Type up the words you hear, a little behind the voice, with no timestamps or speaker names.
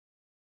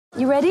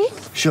You ready?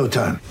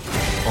 Showtime.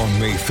 On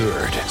May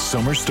 3rd,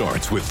 summer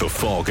starts with The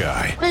Fall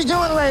Guy. Let's do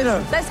it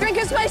later. Let's drink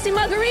a spicy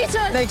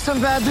margarita. Make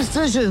some bad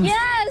decisions.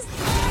 Yes!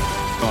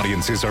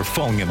 Audiences are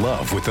falling in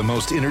love with the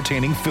most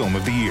entertaining film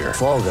of the year.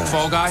 Fall Guy.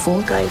 Fall Guy?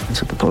 Fall Guy.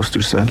 That's what the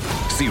poster said.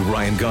 See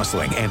Ryan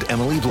Gosling and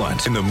Emily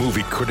Blunt in the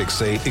movie critics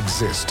say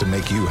exists to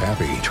make you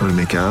happy. Trying to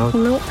make it out?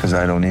 Nope. Because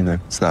I don't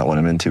either. It's not what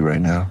I'm into right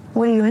now.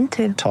 What are you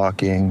into?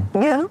 Talking.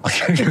 Yeah.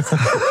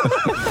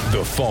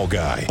 The Fall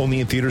Guy.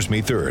 Only in theaters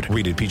May 3rd.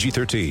 Rated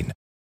PG-13.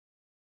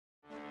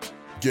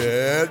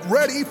 Get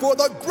ready for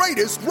the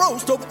greatest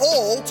roast of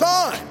all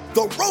time.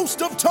 The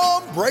Roast of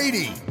Tom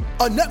Brady.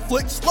 A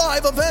Netflix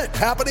live event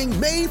happening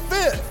May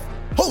 5th.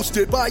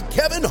 Hosted by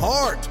Kevin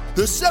Hart.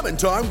 The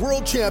 7-time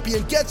world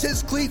champion gets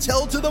his cleats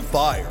held to the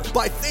fire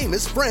by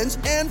famous friends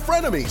and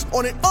frenemies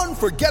on an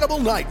unforgettable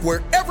night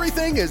where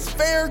everything is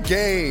fair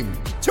game.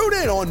 Tune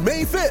in on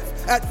May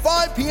 5th at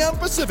 5 p.m.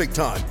 Pacific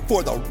time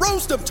for the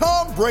Roast of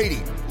Tom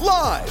Brady.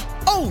 Live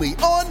only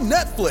on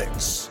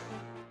Netflix.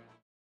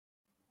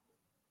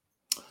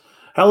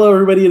 Hello,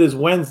 everybody. It is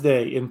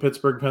Wednesday in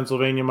Pittsburgh,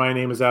 Pennsylvania. My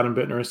name is Adam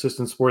Bittner,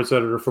 Assistant Sports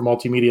Editor for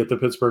Multimedia at the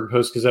Pittsburgh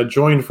Post-Gazette,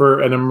 joined for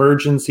an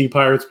emergency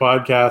Pirates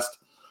podcast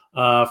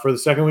for the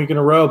second week in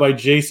a row by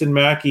Jason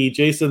Mackey.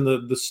 Jason,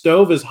 the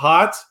stove is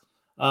hot,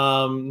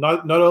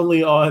 not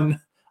only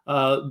on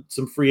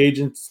some free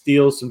agent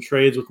deals, some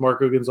trades with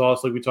Marco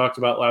Gonzalez like we talked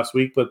about last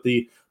week, but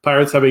the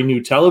Pirates have a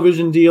new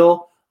television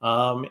deal,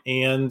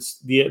 and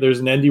there's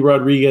an Endy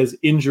Rodriguez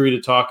injury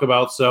to talk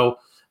about. So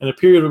in a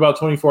period of about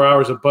 24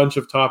 hours, a bunch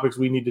of topics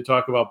we need to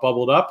talk about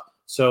bubbled up.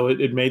 So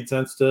it made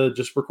sense to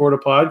just record a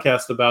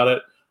podcast about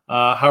it.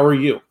 How are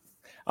you?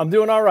 I'm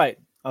doing all right.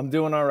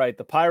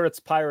 The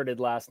Pirates pirated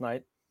last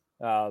night.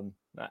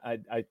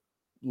 I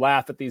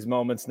laugh at these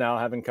moments now,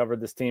 having covered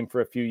this team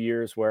for a few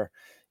years where,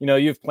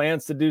 you have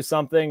plans to do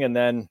something. And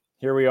then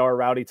here we are,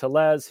 Rowdy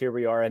Tellez. Here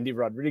we are, Endy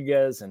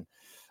Rodriguez. And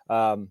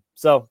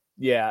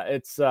yeah,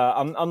 it's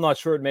I'm not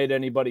sure it made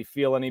anybody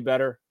feel any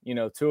better.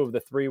 2 of the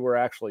 3 were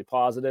actually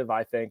positive,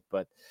 I think.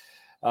 But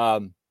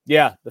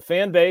yeah, the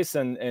fan base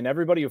and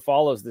everybody who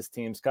follows this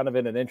team is kind of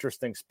in an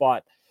interesting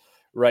spot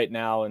right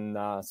now, and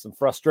some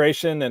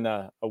frustration and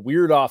a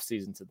weird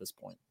offseason to this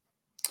point.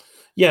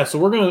 Yeah, so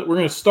we're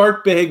gonna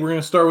start big. We're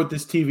gonna start with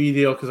this TV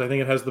deal because I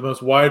think it has the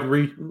most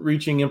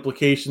wide-reaching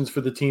implications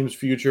for the team's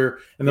future,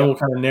 and then we'll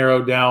kind of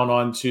narrow down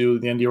onto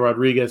the Endy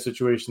Rodriguez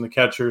situation, the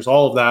catchers,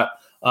 all of that.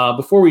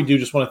 Before we do,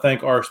 just want to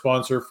thank our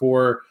sponsor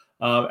for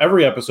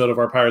every episode of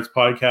our Pirates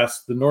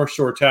podcast, the North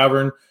Shore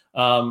Tavern.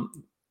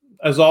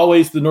 As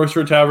always, the North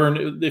Shore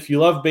Tavern, if you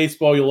love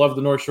baseball, you'll love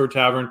the North Shore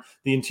Tavern.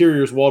 The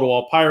interior is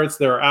wall-to-wall Pirates.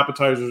 There are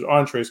appetizers,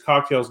 entrees,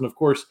 cocktails, and, of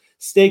course,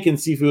 steak and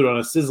seafood on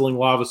a sizzling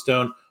lava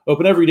stone.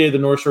 Open every day, the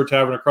North Shore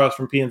Tavern across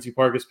from PNC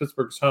Park is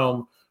Pittsburgh's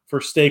home for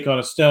steak on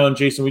a stone.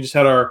 Jason, we just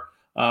had our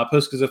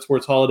Post-Gazette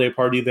Sports holiday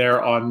party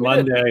there on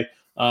Monday.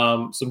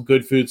 Some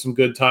good food, some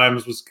good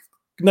times. It was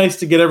nice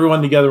to get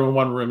everyone together in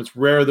one room. It's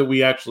rare that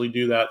we actually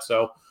do that.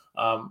 So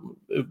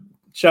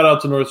shout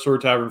out to North Shore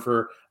Tavern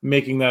for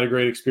making that a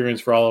great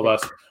experience for all of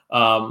us.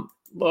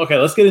 Okay,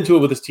 let's get into it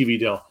with this TV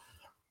deal.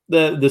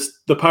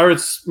 The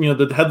Pirates,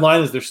 the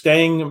headline is they're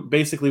staying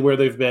basically where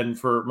they've been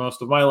for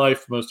most of my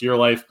life, most of your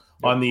life,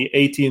 on the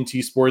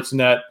AT&T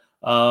Sportsnet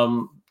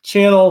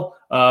channel.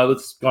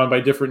 It's gone by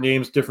different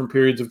names, different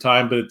periods of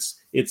time, but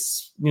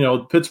it's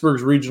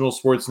Pittsburgh's regional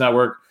sports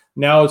network.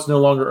 Now it's no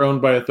longer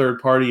owned by a third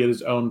party. It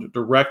is owned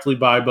directly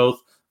by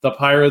both the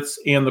Pirates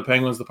and the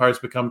Penguins. The Pirates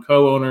become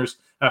co-owners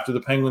after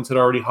the Penguins had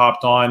already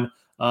hopped on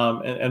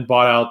and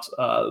bought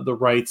out the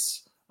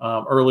rights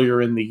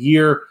earlier in the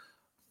year.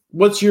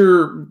 What's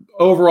your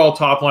overall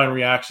top-line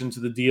reaction to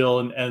the deal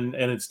and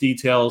its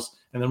details?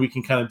 And then we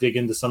can kind of dig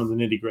into some of the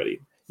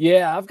nitty-gritty.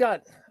 Yeah, I've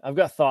got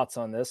thoughts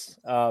on this,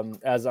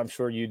 as I'm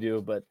sure you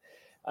do, but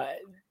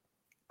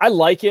I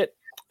like it.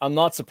 I'm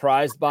not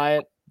surprised by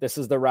it. This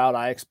is the route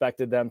I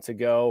expected them to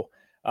go.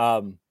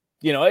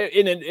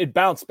 It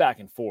bounced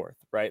back and forth,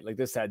 right? Like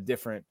this had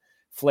different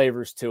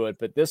flavors to it,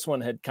 but this one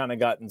had kind of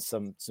gotten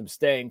some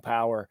staying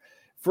power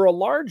for a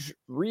large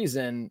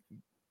reason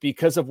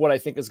because of what I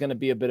think is going to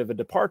be a bit of a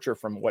departure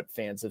from what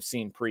fans have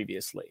seen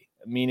previously,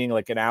 meaning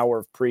like an hour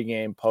of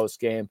pregame,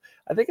 postgame.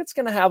 I think it's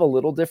going to have a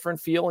little different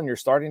feel, and you're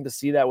starting to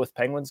see that with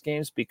Penguins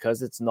games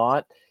because it's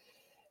not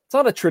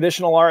a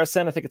traditional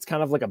RSN. I think it's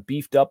kind of like a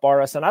beefed up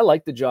RSN. I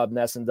like the job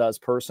Nesson does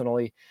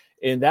personally.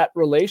 And that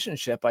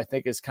relationship, I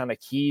think, is kind of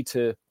key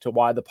to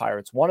why the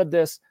Pirates wanted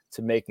this,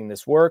 to making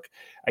this work.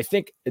 I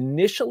think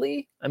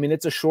initially,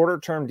 it's a shorter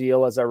term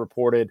deal, as I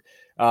reported.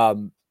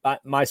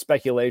 My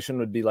speculation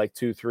would be like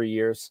 2-3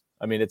 years.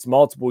 It's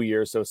multiple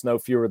years, so it's no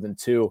fewer than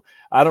 2.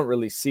 I don't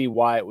really see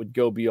why it would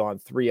go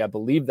beyond 3. I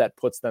believe that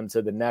puts them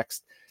to the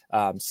next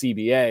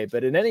CBA.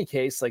 But in any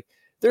case,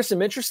 there's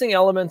some interesting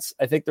elements.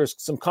 I think there's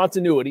some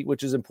continuity,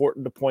 which is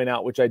important to point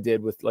out, which I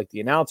did with the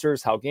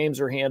announcers, how games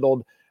are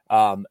handled,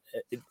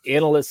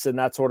 analysts and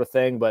that sort of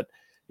thing. But,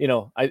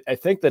 I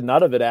think the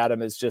nut of it,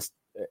 Adam, is just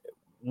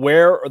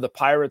where are the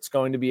Pirates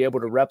going to be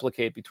able to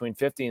replicate between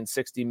 $50 and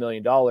 $60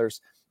 million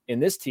in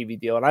this TV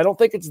deal? And I don't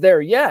think it's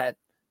there yet,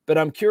 but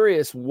I'm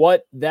curious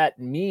what that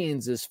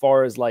means as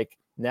far as like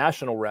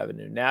national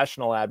revenue,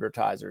 national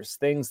advertisers,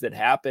 things that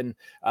happen,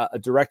 a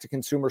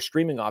direct-to-consumer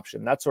streaming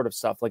option, that sort of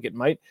stuff. Like it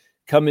might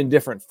come in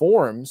different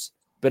forms,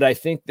 but I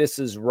think this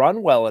is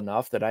run well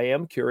enough that I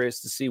am curious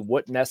to see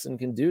what NESN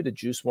can do to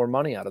juice more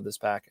money out of this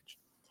package.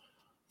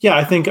 Yeah,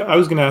 I think I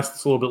was going to ask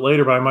this a little bit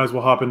later, but I might as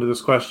well hop into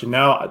this question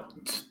now.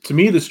 To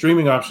me, the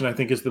streaming option, I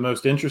think, is the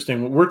most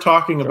interesting. When we're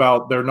talking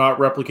about they're not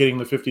replicating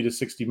the 50 to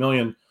 60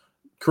 million,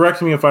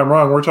 correct me if I'm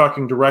wrong, we're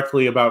talking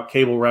directly about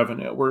cable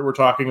revenue. We're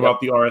talking about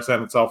the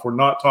RSN itself. We're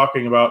not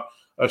talking about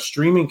a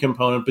streaming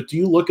component. But do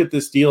you look at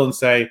this deal and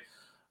say,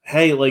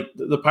 hey, like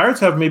the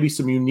Pirates have maybe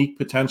some unique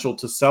potential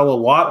to sell a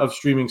lot of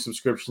streaming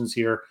subscriptions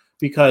here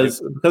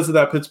because of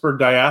that Pittsburgh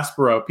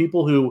diaspora,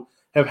 people who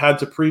have had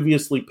to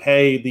previously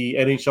pay the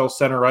NHL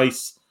Center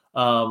Ice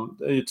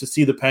to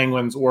see the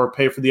Penguins or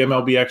pay for the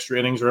MLB Extra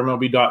Innings or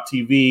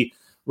MLB.TV,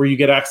 where you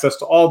get access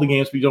to all the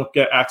games, but you don't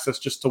get access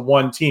just to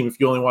one team if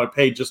you only want to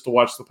pay just to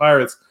watch the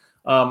Pirates.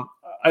 I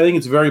think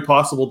it's very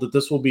possible that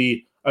this will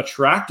be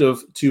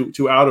attractive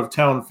to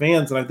out-of-town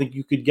fans, and I think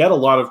you could get a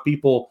lot of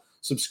people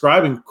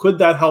subscribing. Could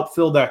that help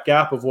fill that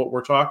gap of what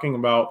we're talking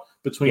about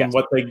between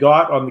what they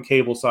got on the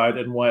cable side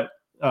and what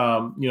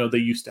they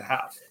used to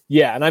have?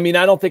 Yeah, and I mean,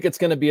 I don't think it's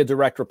going to be a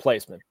direct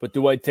replacement, but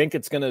do I think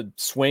it's going to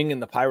swing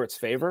in the Pirates'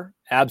 favor?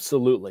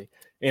 Absolutely.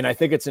 And I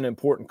think it's an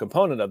important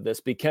component of this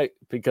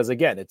because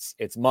again,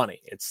 it's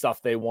money. It's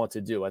stuff they want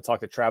to do. I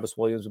talked to Travis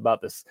Williams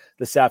about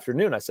this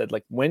afternoon. I said,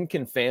 like, when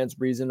can fans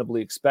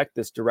reasonably expect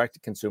this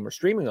direct-to-consumer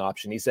streaming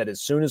option? He said,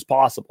 as soon as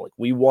possible. Like,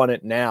 we want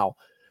it now.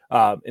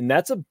 And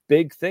that's a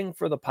big thing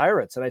for the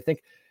Pirates. And I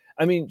think,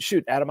 I mean,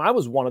 shoot, Adam, I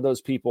was one of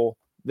those people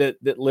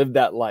that lived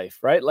that life,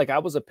 right? Like I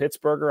was a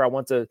Pittsburgher. I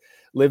went to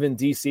live in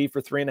DC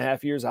for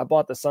 3.5 years. I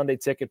bought the Sunday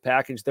ticket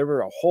package. There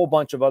were a whole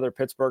bunch of other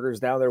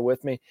Pittsburghers down there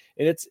with me.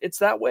 And it's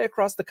that way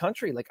across the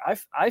country. Like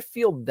I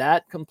feel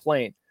that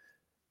complaint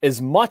as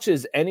much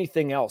as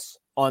anything else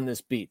on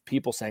this beat.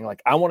 People saying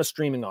like, I want a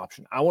streaming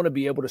option. I want to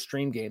be able to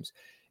stream games.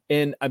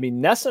 And I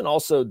mean, NESN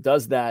also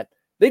does that.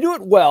 They do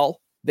it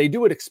well. They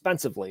do it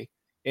expensively.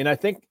 And I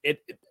think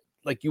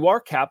like you are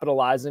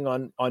capitalizing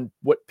on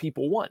what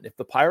people want. If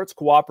the Pirates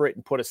cooperate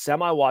and put a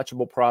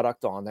semi-watchable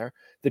product on there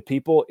that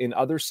people in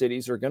other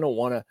cities are going to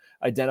want to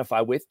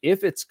identify with,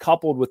 if it's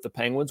coupled with the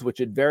Penguins,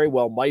 which it very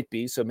well might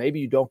be, so maybe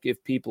you don't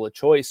give people a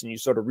choice and you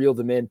sort of reel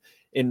them in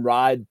and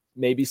ride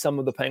maybe some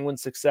of the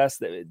Penguins' success.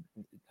 That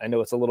I know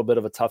it's a little bit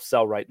of a tough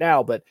sell right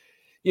now, but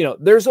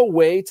there's a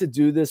way to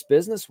do this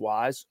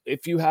business-wise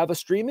if you have a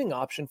streaming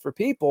option for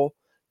people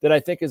that I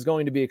think is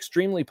going to be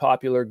extremely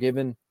popular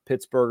given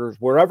Pittsburghers,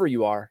 wherever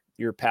you are,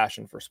 your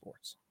passion for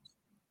sports.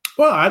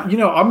 Well, I'm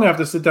going to have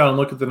to sit down and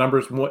look at the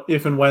numbers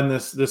if and when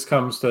this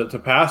comes to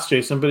pass,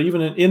 Jason. But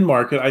even in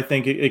market, I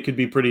think it could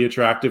be pretty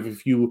attractive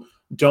if you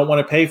don't want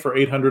to pay for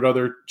 800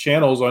 other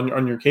channels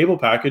on your cable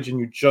package and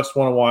you just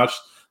want to watch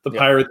the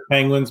Pirates,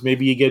 Penguins.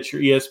 Maybe you get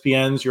your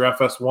ESPNs, your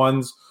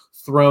FS1s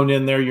thrown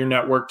in there, your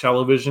network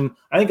television.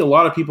 I think a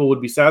lot of people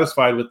would be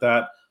satisfied with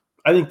that.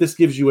 I think this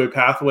gives you a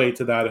pathway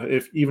to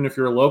that, even if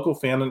you're a local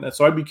fan. And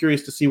so I'd be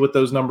curious to see what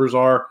those numbers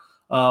are,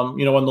 on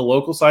the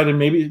local side. And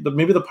maybe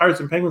the Pirates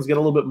and Penguins get a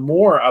little bit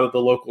more out of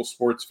the local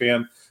sports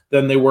fan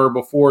than they were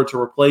before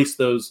to replace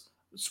those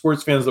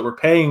sports fans that were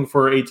paying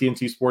for AT&T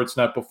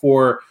Sportsnet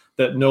before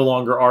that no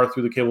longer are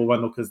through the cable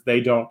bundle because they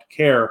don't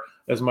care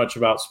as much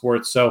about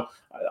sports. So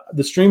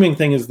the streaming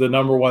thing is the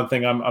number one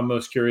thing I'm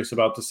most curious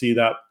about to see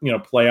that,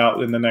 play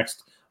out in the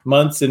next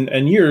months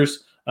and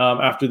years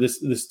after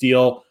this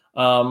deal.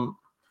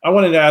 I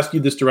wanted to ask you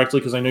this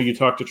directly because I know you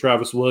talked to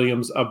Travis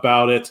Williams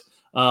about it.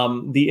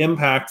 The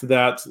impact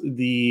that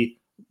the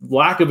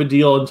lack of a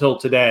deal until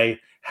today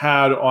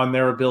had on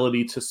their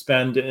ability to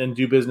spend and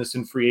do business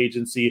in free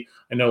agency.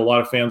 I know a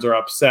lot of fans are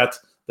upset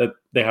that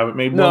they haven't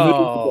made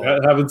more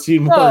moves, haven't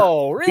seen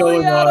more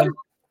going on.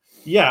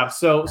 Yeah,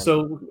 so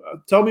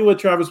tell me what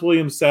Travis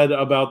Williams said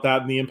about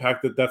that and the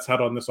impact that's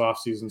had on this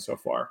offseason so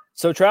far.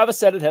 So Travis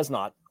said it has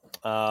not.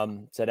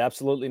 Said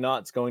absolutely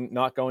not. It's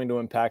not going to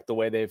impact the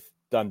way they've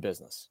done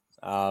business.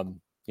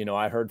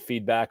 I heard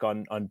feedback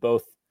on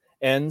both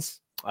ends.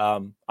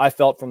 I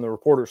felt from the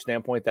reporter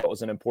standpoint that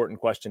was an important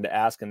question to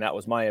ask, and that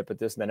was my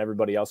impetus. And then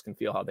everybody else can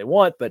feel how they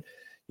want. But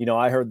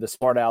I heard the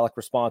smart aleck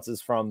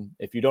responses from,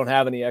 if you don't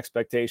have any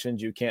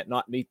expectations, you can't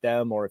not meet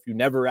them, or if you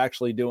never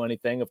actually do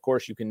anything, of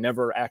course you can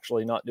never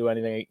actually not do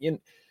anything. You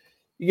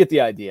get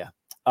the idea.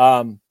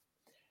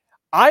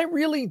 I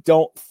really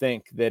don't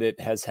think that it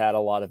has had a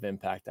lot of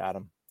impact,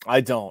 Adam.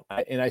 I don't.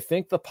 And I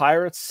think the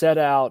Pirates set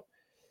out,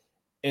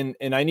 and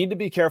I need to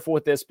be careful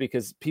with this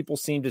because people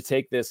seem to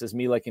take this as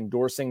me like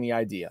endorsing the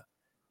idea.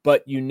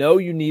 But you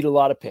need a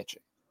lot of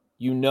pitching.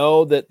 You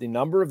know that the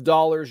number of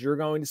dollars you're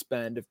going to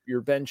spend, if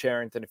you're Ben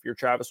Cherington, if you're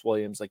Travis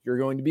Williams, like you're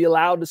going to be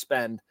allowed to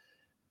spend,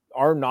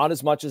 are not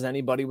as much as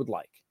anybody would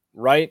like,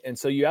 right? And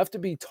so you have to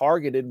be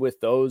targeted with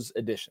those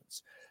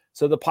additions.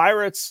 So the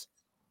Pirates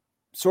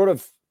sort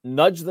of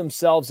nudge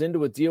themselves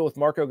into a deal with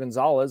Marco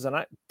Gonzalez. And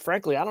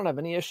frankly, I don't have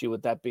any issue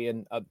with that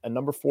being a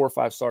number 4 or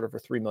 5 starter for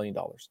 $3 million.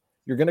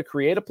 You're going to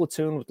create a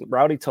platoon with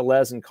Rowdy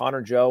Tellez and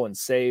Connor Joe and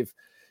save,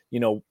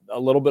 a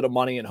little bit of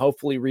money and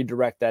hopefully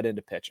redirect that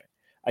into pitching.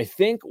 I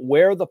think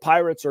where the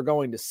Pirates are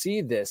going to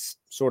see this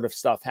sort of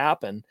stuff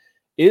happen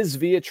is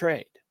via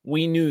trade.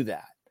 We knew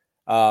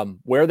that.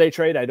 Where they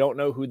trade, I don't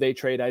know. Who they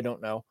trade, I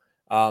don't know.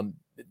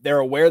 They're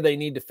aware they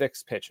need to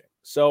fix pitching.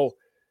 So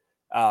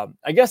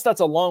I guess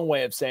that's a long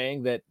way of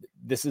saying that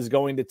this is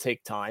going to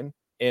take time.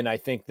 And I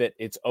think that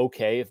it's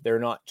okay if they're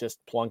not just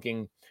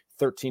plunking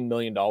 $13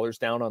 million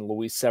down on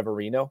Luis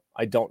Severino.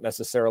 I don't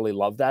necessarily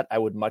love that. I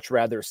would much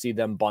rather see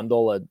them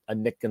bundle a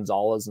Nick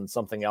Gonzalez and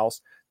something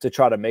else to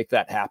try to make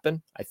that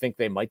happen. I think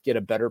they might get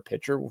a better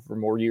pitcher for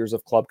more years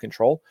of club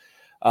control.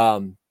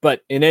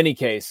 But in any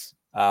case,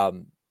 I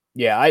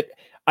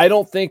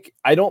don't think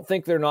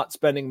they're not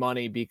spending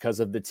money because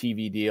of the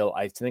TV deal.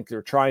 I think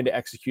they're trying to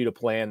execute a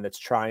plan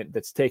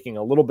that's taking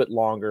a little bit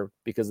longer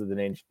because of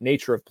the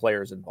nature of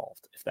players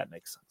involved, if that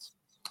makes sense.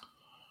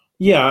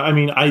 Yeah, I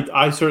mean,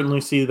 I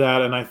certainly see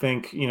that. And I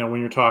think, when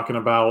you're talking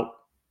about,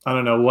 I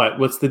don't know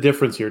what's the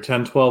difference here,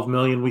 10, 12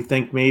 million, we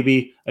think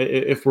maybe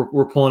if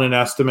we're pulling an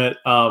estimate,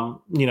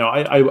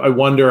 I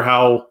wonder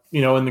how,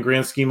 in the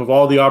grand scheme of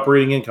all the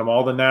operating income,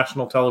 all the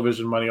national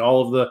television money,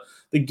 all of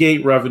the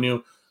gate revenue,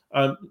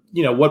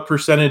 what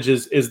percentage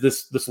is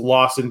this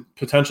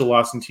potential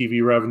loss in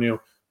TV revenue,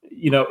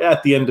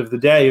 at the end of the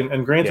day.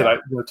 And granted,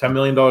 $10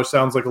 million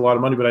sounds like a lot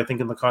of money, but I think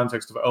in the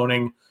context of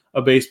owning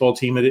a baseball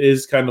team, it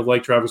is kind of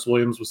like Travis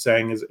Williams was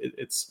saying,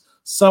 it's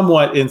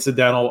somewhat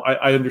incidental.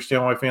 I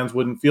understand why fans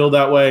wouldn't feel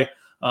that way.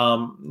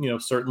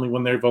 Certainly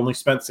when they've only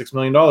spent $6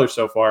 million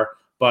so far.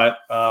 But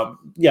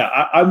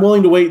I'm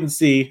willing to wait and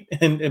see.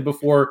 And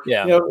before,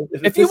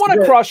 if you want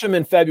to crush them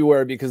in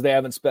February because they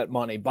haven't spent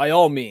money, by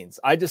all means.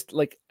 I just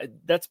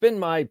that's been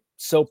my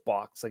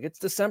soapbox. It's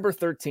December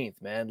 13th,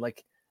 man.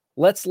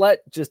 Let's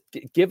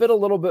give it a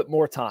little bit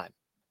more time.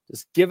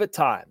 Just give it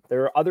time.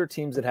 There are other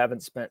teams that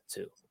haven't spent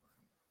too.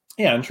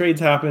 Yeah, and trades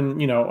happen.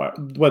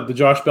 The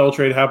Josh Bell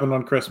trade happened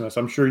on Christmas.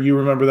 I'm sure you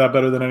remember that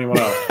better than anyone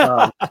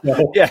else.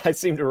 Yeah, I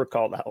seem to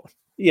recall that one.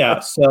 Yeah,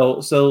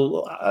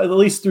 so at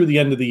least through the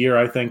end of the year,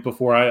 I think,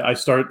 before I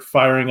start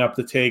firing up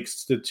the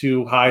takes to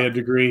too high a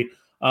degree.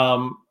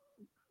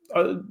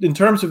 In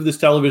terms of this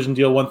television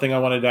deal, one thing I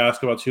wanted to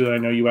ask about too, that I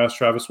know you asked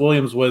Travis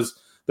Williams, was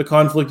the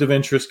conflict of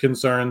interest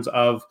concerns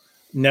of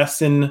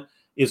NESN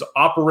is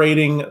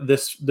operating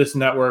this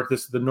network,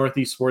 the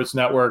Northeast Sports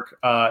Network.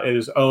 It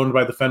is owned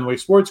by the Fenway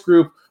Sports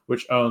Group,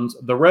 which owns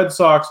the Red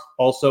Sox,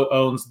 also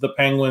owns the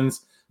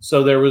Penguins.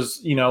 So there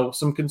was,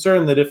 some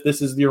concern that if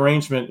this is the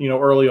arrangement,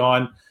 early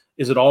on,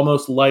 is it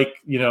almost like,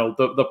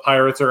 the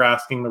Pirates are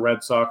asking the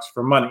Red Sox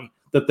for money,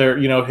 that they're,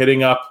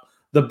 hitting up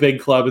the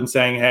big club and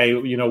saying, hey,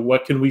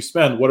 what can we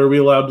spend? What are we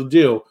allowed to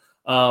do?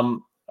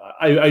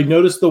 I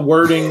noticed the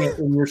wording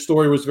in your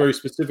story was very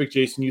specific,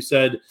 Jason. You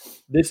said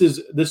this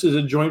is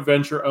a joint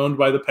venture owned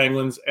by the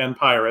Penguins and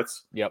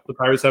Pirates. Yep. The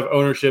Pirates have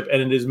ownership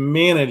and it is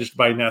managed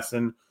by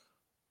NESN.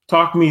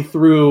 Talk me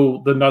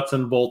through the nuts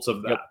and bolts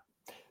of that. Yep.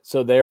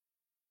 So there.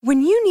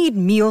 When you need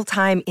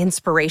mealtime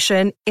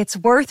inspiration, it's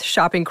worth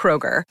shopping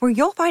Kroger, where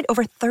you'll find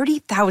over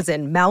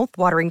 30,000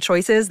 mouth-watering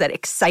choices that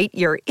excite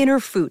your inner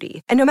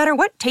foodie. And no matter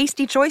what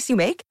tasty choice you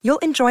make, you'll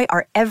enjoy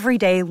our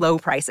everyday low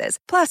prices,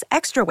 plus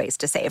extra ways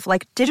to save,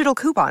 like digital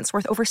coupons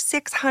worth over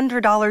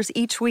 $600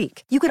 each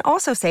week. You can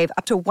also save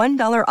up to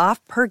 $1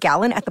 off per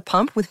gallon at the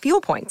pump with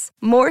fuel points.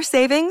 More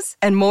savings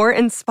and more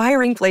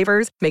inspiring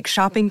flavors make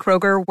shopping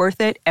Kroger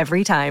worth it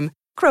every time.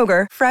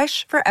 Kroger,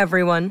 fresh for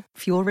everyone.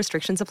 Fuel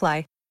restrictions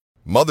apply.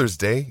 Mother's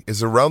Day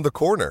is around the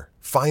corner.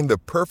 Find the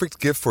perfect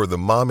gift for the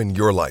mom in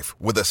your life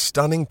with a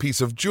stunning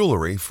piece of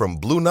jewelry from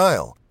Blue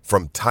Nile.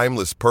 From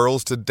timeless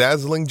pearls to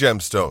dazzling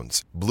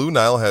gemstones, Blue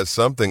Nile has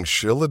something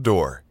she'll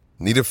adore.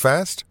 Need it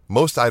fast?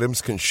 Most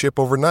items can ship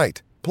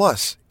overnight.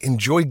 Plus,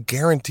 enjoy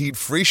guaranteed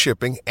free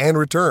shipping and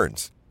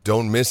returns.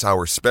 Don't miss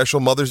our special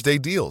Mother's Day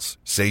deals.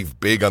 Save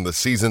big on the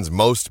season's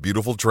most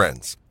beautiful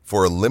trends.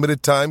 For a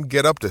limited time,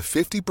 get up to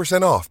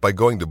 50% off by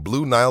going to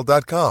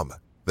BlueNile.com.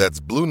 That's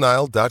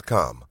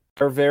BlueNile.com.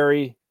 They're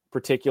very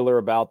particular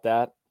about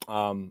that.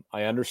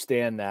 I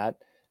understand that.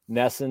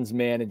 NESN's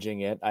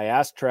managing it. I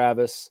asked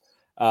Travis,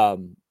 sort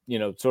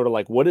of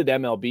like, what did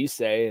MLB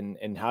say?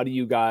 And how do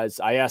you guys,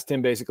 I asked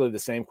him basically the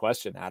same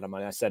question, Adam.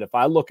 And I said, if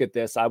I look at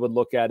this, I would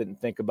look at it and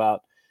think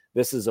about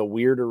this is a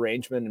weird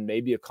arrangement and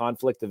maybe a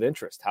conflict of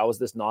interest. How is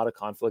this not a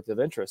conflict of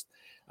interest?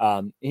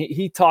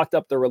 He talked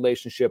up the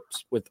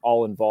relationships with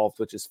all involved,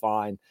 which is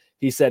fine.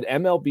 He said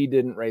MLB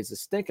didn't raise a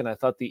stink. And I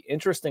thought the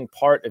interesting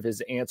part of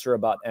his answer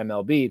about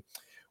MLB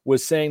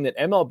was saying that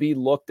MLB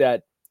looked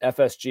at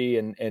FSG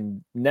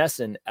and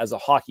NESN as a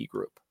hockey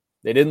group.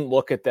 They didn't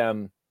look at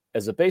them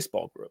as a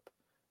baseball group,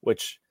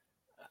 which,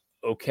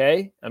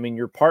 okay. I mean,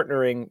 you're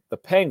partnering the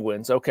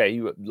Penguins. Okay.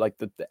 You like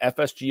the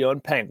FSG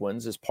owned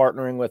Penguins is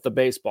partnering with the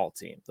baseball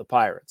team, the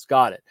Pirates.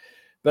 Got it.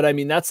 But I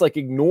mean, that's like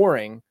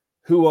ignoring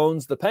who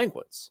owns the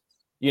Penguins.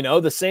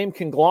 The same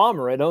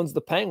conglomerate owns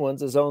the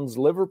Penguins as owns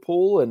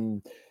Liverpool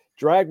and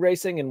drag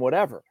racing and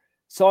whatever.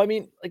 So, I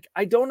mean,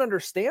 I don't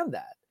understand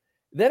that.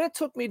 Then it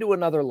took me to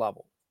another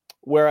level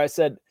where I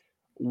said,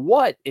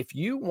 what if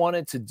you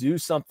wanted to do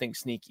something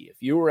sneaky? If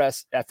you were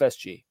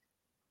FSG,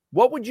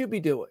 what would you be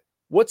doing?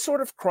 What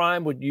sort of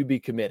crime would you be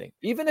committing?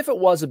 Even if it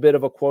was a bit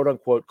of a quote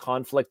unquote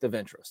conflict of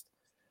interest,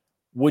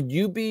 would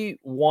you be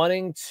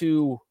wanting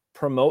to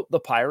promote the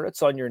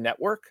Pirates on your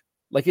network?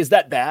 Like, is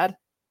that bad?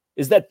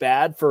 Is that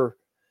bad for,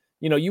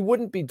 you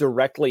wouldn't be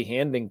directly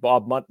handing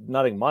Bob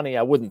Nutting money.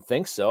 I wouldn't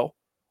think so.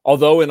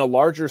 Although in a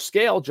larger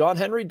scale, John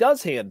Henry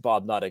does hand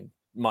Bob Nutting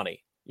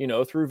money,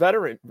 through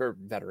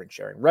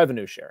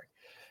revenue sharing.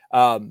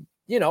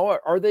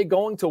 Are they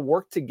going to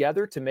work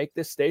together to make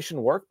this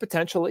station work?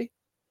 Potentially.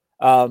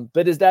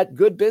 But is that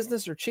good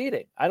business or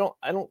cheating? I don't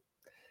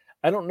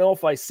know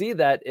if I see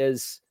that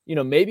as,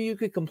 maybe you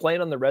could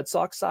complain on the Red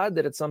Sox side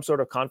that it's some sort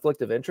of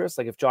conflict of interest.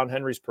 Like if John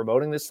Henry's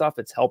promoting this stuff,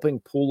 it's helping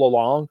pull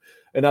along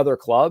another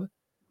club.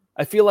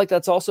 I feel like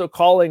that's also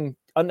calling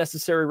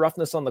unnecessary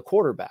roughness on the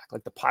quarterback.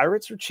 Like the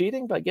Pirates are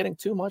cheating by getting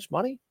too much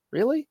money.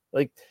 Really?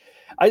 Like,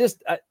 I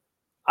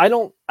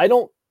don't,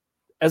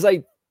 as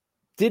I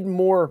did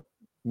more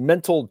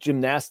mental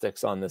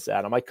gymnastics on this,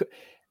 Adam,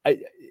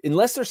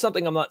 unless there's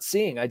something I'm not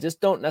seeing, I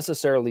just don't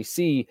necessarily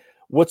see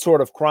what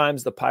sort of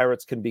crimes the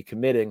Pirates can be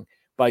committing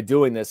by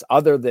doing this,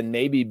 other than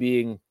maybe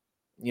being,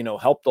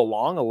 helped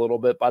along a little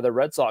bit by the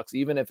Red Sox,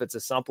 even if it's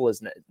as simple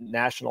as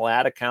national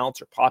ad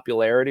accounts or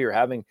popularity or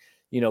having,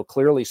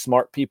 clearly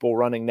smart people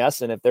running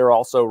NESN if they're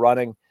also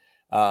running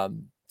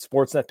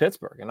Sportsnet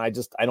Pittsburgh. And I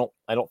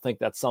don't think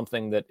that's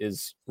something that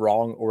is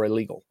wrong or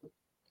illegal.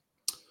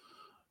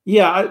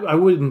 Yeah, I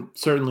wouldn't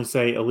certainly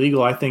say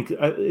illegal. I think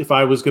if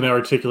I was going to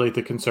articulate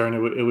the concern,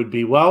 it would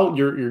be, well,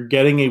 you're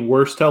getting a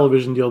worse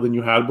television deal than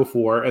you had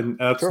before, and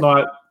that's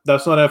not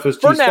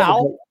FSG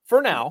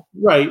for now.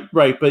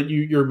 Right. But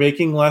you're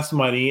making less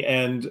money,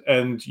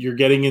 and you're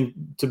getting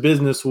into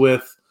business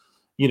with,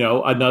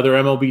 another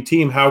MLB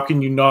team. How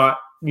can you not,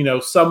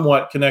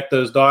 somewhat connect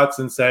those dots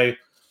and say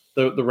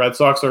the Red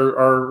Sox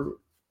are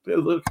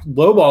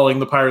lowballing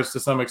the Pirates to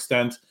some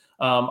extent?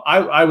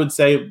 I would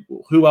say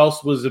who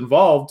else was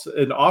involved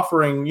in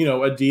offering,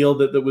 a deal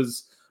that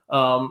was,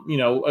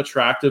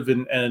 attractive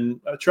and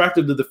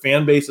attractive to the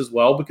fan base as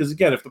well. Because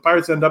again, if the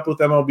Pirates end up with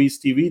MLB's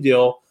TV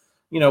deal,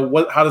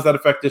 how does that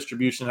affect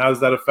distribution? How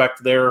does that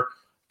affect their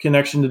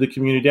connection to the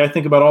community? I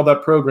think about all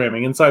that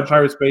programming inside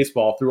Pirates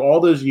baseball through all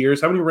those years.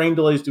 How many rain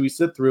delays do we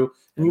sit through?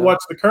 And you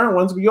watch the current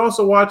ones, but you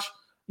also watch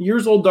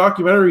years old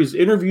documentaries,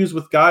 interviews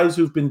with guys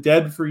who've been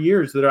dead for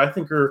years that I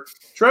think are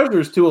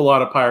treasures to a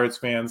lot of Pirates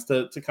fans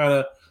to kind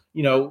of,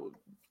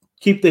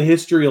 keep the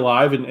history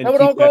alive and that would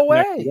all go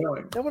away.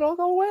 That would all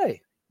go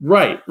away.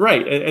 Right.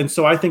 And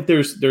so I think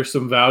there's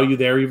some value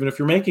there, even if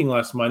you're making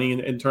less money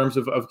in terms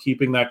of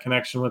keeping that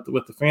connection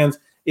with the fans.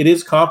 It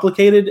is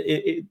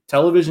complicated.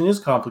 Television is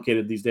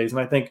complicated these days. And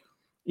I think,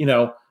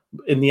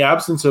 in the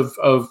absence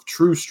of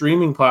true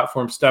streaming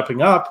platforms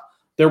stepping up,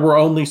 there were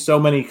only so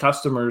many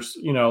customers,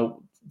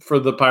 for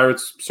the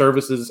Pirates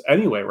services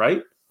anyway,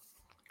 right?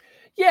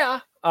 Yeah.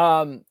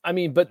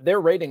 But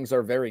their ratings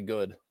are very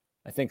good.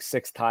 I think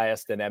 6th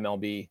highest in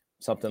MLB,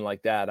 something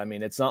like that. I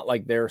mean, it's not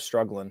like they're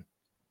struggling.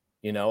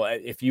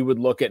 If you would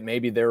look at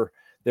maybe their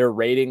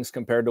ratings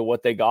compared to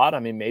what they got, I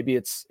mean, maybe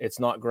it's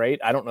not great.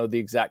 I don't know the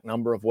exact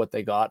number of what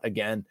they got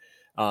again.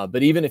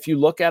 But even if you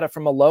look at it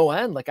from a low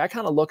end, like I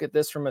kind of look at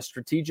this from a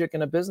strategic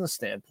and a business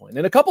standpoint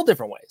in a couple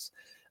different ways.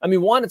 I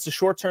mean, one, it's a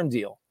short-term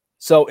deal.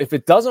 So if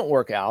it doesn't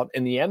work out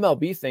and the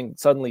MLB thing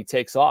suddenly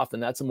takes off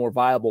and that's a more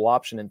viable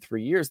option in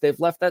 3 years, they've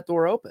left that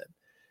door open.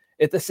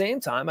 At the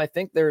same time, I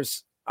think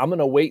I'm going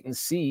to wait and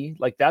see,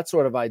 like that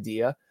sort of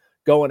idea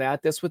going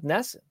at this with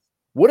NESN.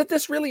 What if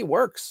this really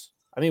works?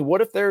 I mean,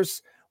 what if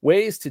there's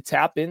ways to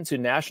tap into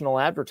national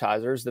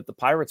advertisers that the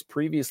Pirates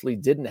previously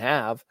didn't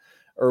have,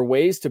 or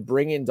ways to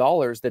bring in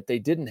dollars that they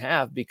didn't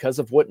have because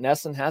of what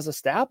NESN has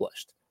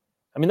established?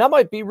 I mean, that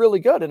might be really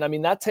good. And I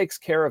mean, that takes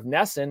care of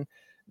NESN.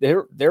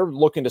 They're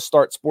looking to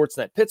start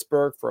Sportsnet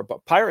Pittsburgh for a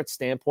Pirates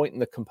standpoint,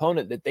 and the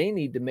component that they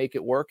need to make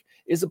it work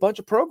is a bunch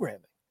of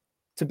programming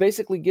to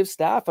basically give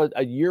staff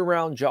a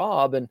year-round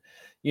job and,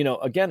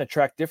 again,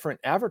 attract different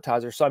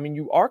advertisers. So, I mean,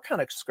 you are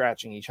kind of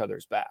scratching each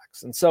other's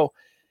backs. And so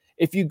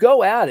if you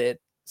go at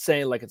it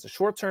saying like it's a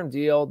short-term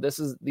deal,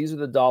 these are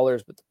the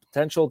dollars, but the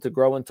potential to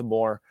grow into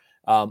more,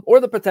 or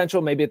the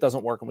potential maybe it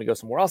doesn't work and we go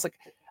somewhere else. Like,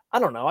 I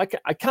don't know.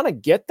 I kind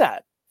of get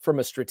that from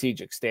a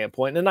strategic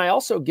standpoint. And I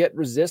also get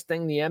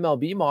resisting the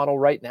MLB model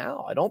right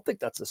now. I don't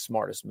think that's the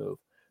smartest move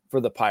for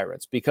the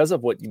Pirates because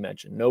of what you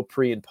mentioned. No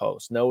pre and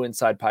post, no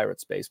inside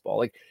Pirates baseball.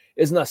 Like,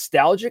 as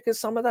nostalgic as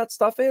some of that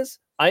stuff is,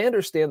 I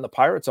understand the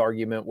Pirates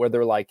argument where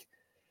they're like,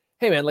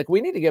 hey man, like we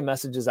need to get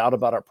messages out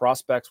about our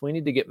prospects. We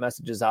need to get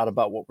messages out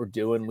about what we're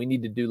doing. We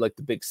need to do like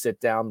the big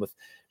sit down with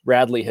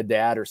Bradley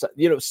Haddad or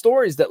something,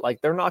 stories that like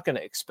they're not going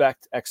to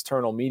expect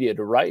external media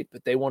to write,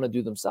 but they want to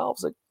do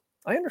themselves. Like,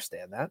 I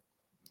understand that.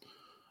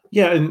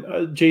 Yeah.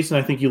 And Jason,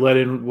 I think you led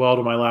in well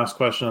to my last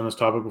question on this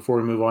topic before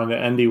we move on to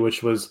Endy,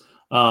 which was,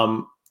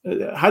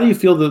 how do you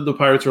feel that the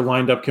Pirates are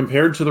lined up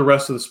compared to the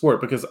rest of the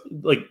sport? Because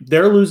like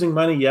they're losing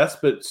money, yes,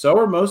 but so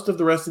are most of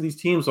the rest of these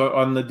teams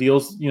on the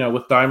deals,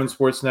 with Diamond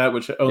Sportsnet,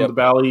 which own the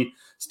Bally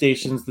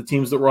stations, the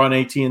teams that were on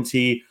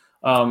AT&T.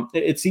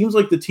 It seems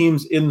like the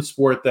teams in the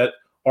sport that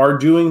are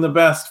doing the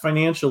best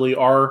financially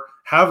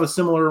have a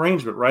similar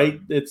arrangement,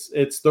 right?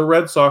 It's the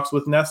Red Sox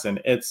with Nesson.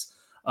 It's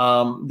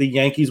the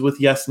Yankees with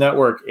Yes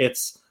Network.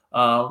 It's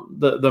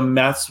the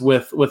Mets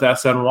with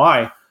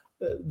SNY.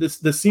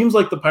 This seems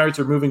like the Pirates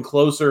are moving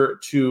closer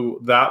to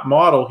that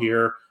model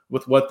here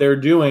with what they're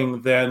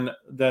doing than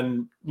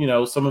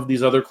some of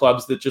these other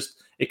clubs that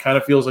just, it kind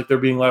of feels like they're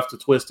being left to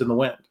twist in the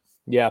wind.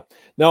 Yeah,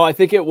 no, I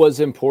think it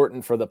was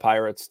important for the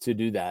Pirates to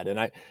do that. And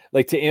I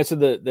like to answer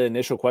the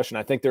initial question.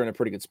 I think they're in a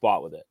pretty good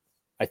spot with it.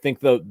 I think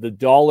the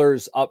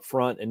dollars up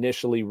front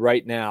initially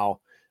right now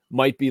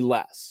might be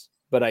less,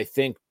 but I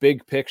think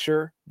big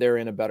picture, they're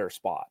in a better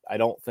spot. I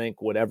don't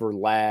think whatever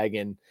lag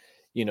and,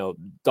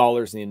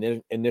 dollars in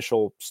the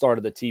initial start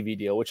of the TV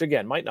deal, which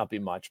again, might not be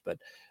much, but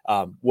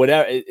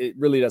whatever, it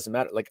really doesn't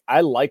matter. Like,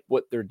 I like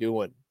what they're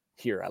doing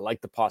here. I like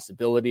the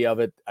possibility of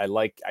it. I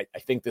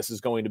think this is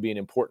going to be an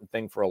important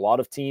thing for a lot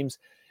of teams.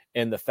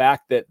 And the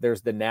fact that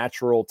there's the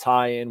natural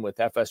tie-in with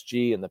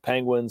FSG and the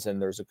Penguins,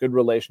 and there's a good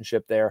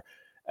relationship there.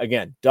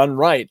 Again, done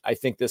right, I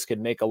think this could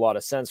make a lot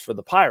of sense for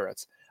the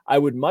Pirates. I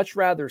would much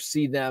rather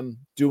see them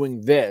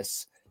doing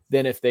this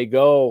than if they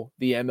go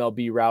the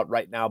MLB route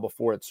right now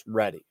before it's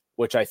ready,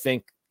 which I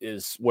think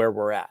is where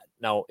we're at.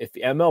 Now, if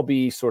the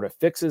MLB sort of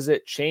fixes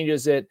it,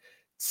 changes it,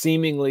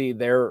 seemingly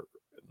they're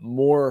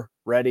more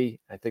ready,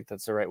 I think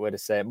that's the right way to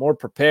say it, more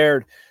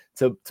prepared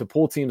to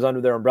pull teams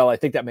under their umbrella, I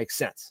think that makes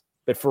sense.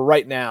 But for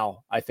right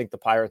now, I think the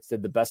Pirates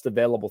did the best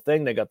available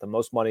thing. They got the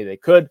most money they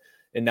could,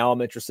 and now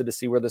I'm interested to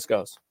see where this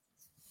goes.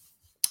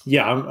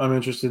 Yeah, I'm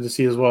interested to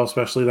see as well,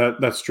 especially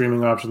that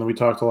streaming option that we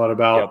talked a lot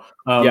about.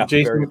 Yep.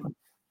 Jason,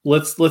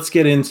 let's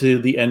get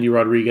into the Endy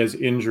Rodriguez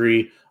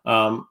injury.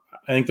 I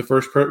think the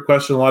first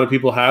question a lot of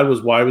people had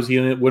was, why was he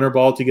in winter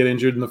ball to get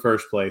injured in the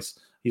first place?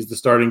 He's the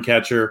starting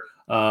catcher.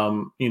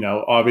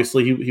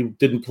 Obviously he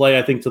didn't play,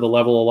 I think, to the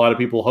level a lot of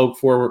people hoped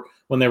for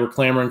when they were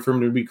clamoring for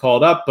him to be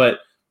called up. But,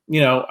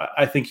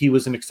 I think he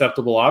was an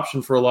acceptable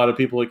option for a lot of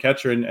people at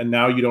catcher, and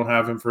now you don't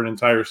have him for an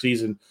entire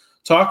season.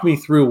 Talk me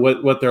through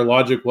what their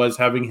logic was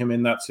having him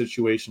in that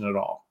situation at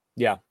all.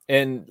 Yeah.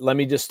 And let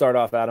me just start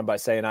off, Adam, by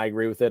saying I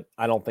agree with it.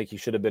 I don't think he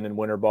should have been in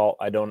winter ball.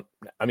 I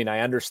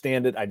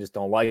understand it. I just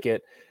don't like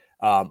it.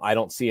 I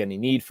don't see any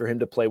need for him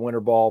to play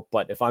winter ball,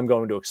 but if I'm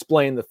going to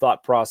explain the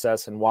thought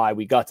process and why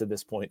we got to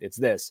this point, it's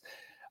this.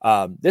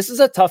 This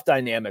is a tough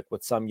dynamic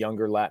with some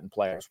younger Latin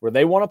players where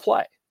they want to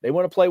play. They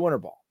want to play winter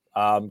ball.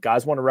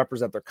 Guys want to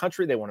represent their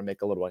country. They want to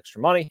make a little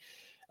extra money.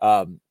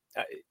 And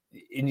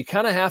you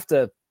kind of have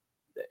to,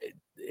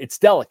 it's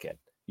delicate.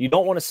 You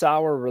don't want to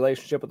sour a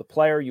relationship with a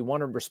player. You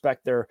want to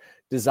respect their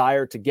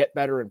desire to get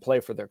better and play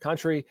for their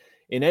country.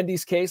 In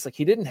Endy's case,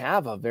 he didn't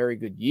have a very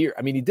good year.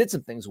 I mean, he did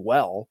some things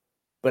well,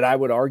 but I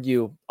would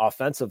argue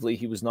offensively,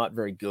 he was not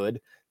very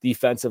good.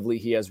 Defensively,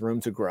 he has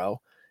room to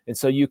grow. And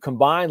so you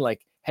combine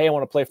hey, I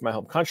want to play for my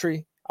home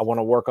country. I want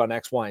to work on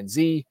X, Y, and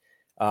Z.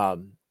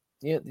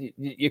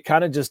 You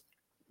kind of just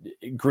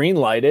green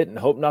light it and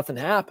hope nothing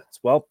happens.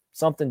 Well,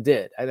 something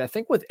did. And I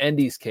think with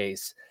Endy's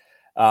case,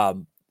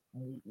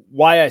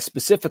 why I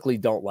specifically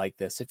don't like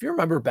this, if you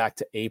remember back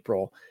to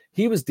April,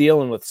 he was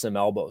dealing with some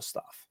elbow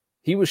stuff.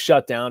 He was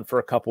shut down for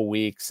a couple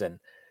weeks. And,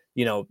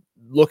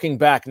 looking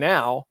back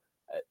now,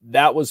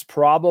 that was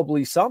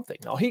probably something.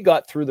 Now, he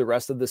got through the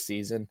rest of the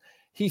season.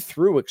 He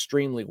threw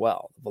extremely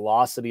well. The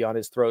velocity on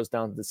his throws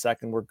down to the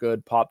second were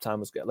good. Pop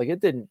time was good. It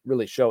didn't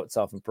really show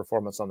itself in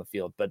performance on the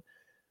field. But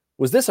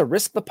was this a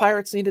risk the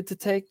Pirates needed to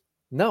take?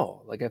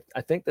 No.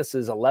 I think this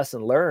is a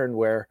lesson learned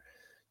where,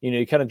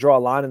 you kind of draw a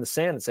line in the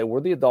sand and say, we're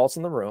the adults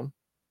in the room.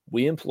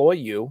 We employ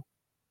you.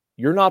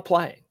 You're not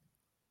playing.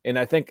 And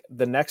I think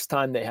the next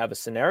time they have a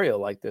scenario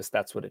like this,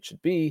 that's what it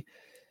should be.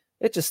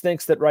 It just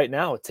thinks that right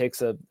now it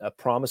takes a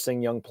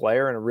promising young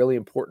player and a really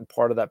important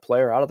part of that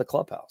player out of the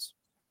clubhouse.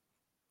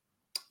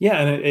 Yeah,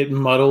 and it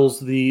muddles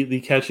the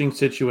catching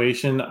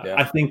situation. Yeah.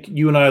 I think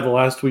you and I, the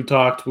last we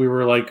talked, we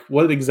were like,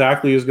 what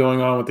exactly is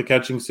going on with the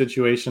catching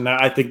situation?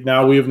 I think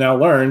now we have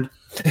learned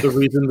the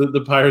reason that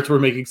the Pirates were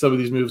making some of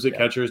these moves at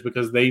catcher is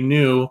because they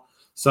knew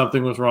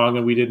something was wrong,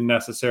 and we didn't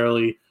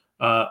necessarily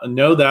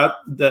know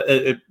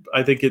that.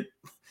 I think it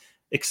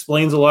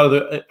explains a lot of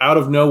the out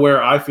of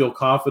nowhere, I feel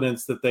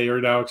confidence that they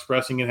are now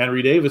expressing in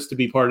Henry Davis to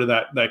be part of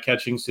that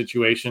catching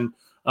situation.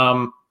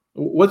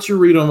 What's your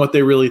read on what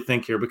they really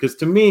think here? Because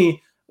to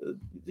me,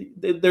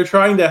 they're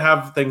trying to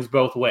have things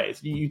both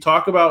ways. You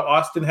talk about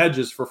Austin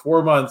Hedges for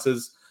 4 months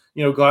as,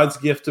 God's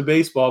gift to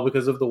baseball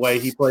because of the way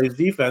he plays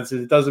defense.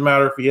 It doesn't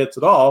matter if he hits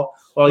at all.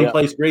 Well, he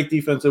plays great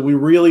defense, and we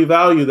really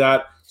value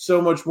that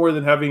so much more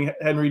than having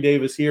Henry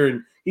Davis here.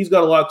 And he's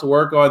got a lot to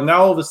work on.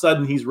 Now, all of a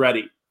sudden, he's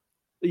ready,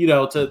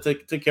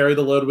 to carry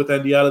the load with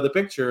Endy out of the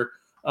picture.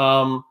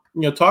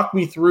 Talk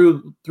me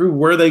through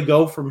where they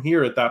go from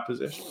here at that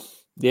position.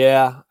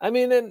 Yeah, I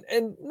mean,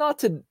 and not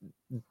to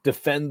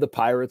defend the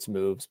Pirates'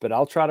 moves, but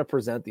I'll try to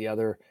present the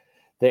other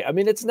thing. I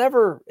mean, it's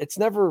never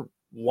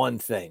one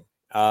thing.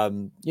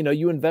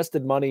 You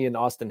invested money in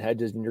Austin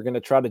Hedges and you're going to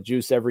try to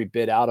juice every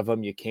bit out of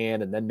him you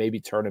can and then maybe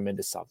turn him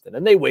into something.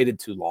 And they waited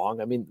too long.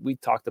 I mean, we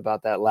talked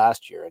about that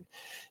last year.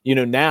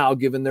 And, now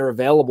given their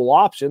available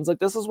options, like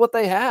this is what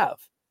they have.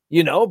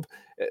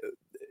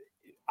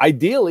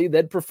 Ideally,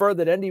 they'd prefer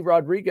that Endy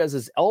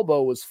Rodriguez's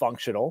elbow was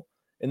functional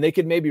and they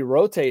could maybe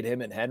rotate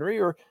him and Henry,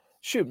 or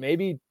shoot,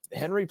 maybe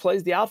Henry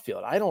plays the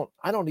outfield. I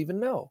don't even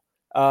know.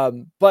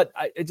 But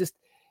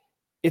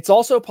it's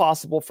also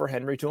possible for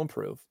Henry to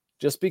improve.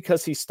 Just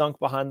because he stunk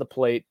behind the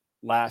plate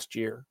last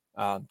year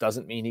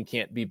doesn't mean he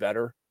can't be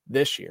better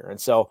this year. And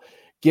so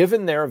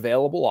given their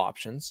available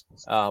options,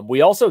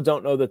 we also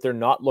don't know that they're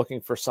not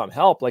looking for some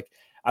help. Like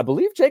I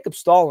believe Jacob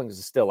Stallings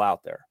is still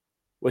out there,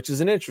 which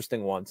is an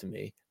interesting one to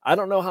me. I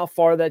don't know how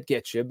far that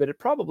gets you, but it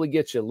probably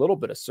gets you a little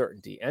bit of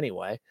certainty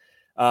anyway.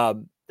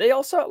 They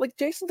also, like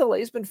Jason DeLay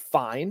has been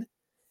fine.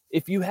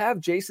 If you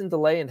have Jason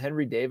DeLay and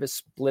Henry Davis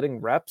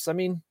splitting reps, I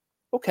mean,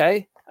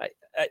 okay.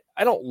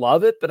 I don't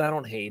love it, but I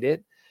don't hate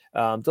it.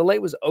 DeLay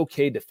was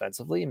okay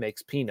defensively. He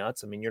makes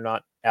peanuts. I mean, you're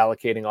not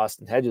allocating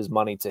Austin Hedges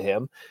money to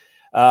him.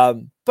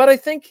 But I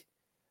think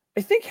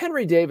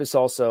Henry Davis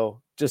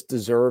also just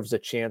deserves a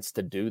chance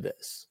to do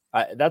this.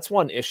 That's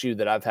one issue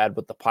that I've had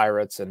with the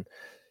Pirates and,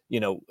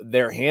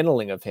 their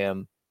handling of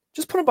him.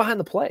 Just put him behind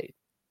the plate.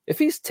 If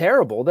he's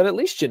terrible, then at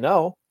least you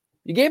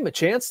gave him a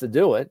chance to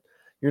do it.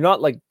 You're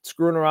not like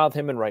screwing around with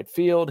him in right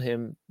field,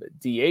 him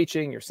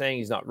DHing. You're saying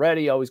he's not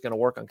ready. Always going to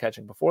work on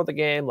catching before the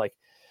game. Like,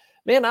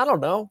 man, I don't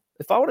know.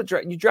 If I would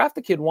have you draft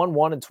the kid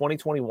 1-1 in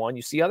 2021,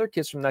 you see other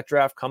kids from that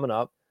draft coming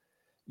up.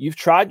 You've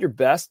tried your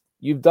best.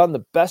 You've done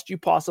the best you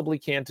possibly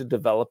can to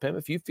develop him.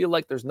 If you feel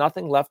like there's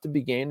nothing left to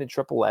be gained in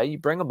AAA, you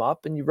bring him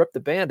up and you rip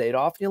the Band-Aid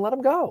off and you let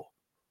him go.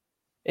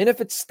 And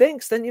if it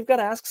stinks, then you've got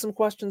to ask some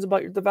questions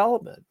about your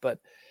development. But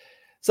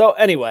so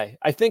anyway,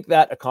 I think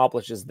that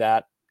accomplishes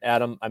that,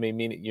 Adam. I mean,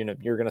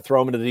 you're going to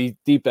throw him into the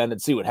deep end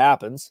and see what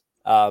happens.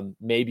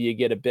 Maybe you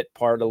get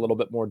a little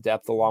bit more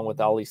depth along with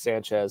Ali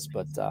Sanchez,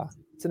 but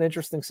it's an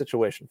interesting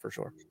situation for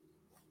sure.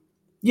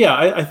 Yeah,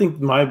 I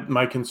think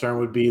my concern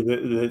would be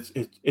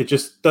that it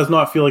just does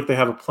not feel like they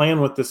have a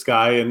plan with this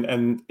guy.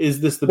 And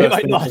is this the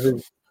best thing for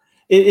him?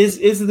 Is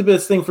it the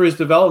best thing for his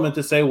development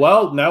to say,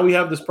 well, now we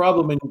have this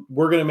problem and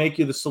we're going to make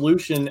you the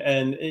solution?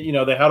 And,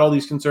 they had all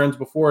these concerns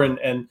before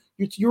and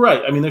you're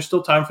right. I mean, there's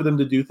still time for them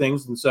to do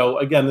things. And so,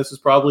 again, this is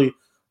probably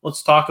 –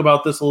 let's talk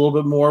about this a little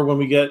bit more when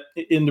we get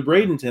into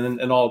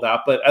Bradenton and all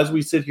that. But as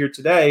we sit here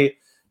today,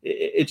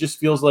 it just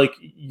feels like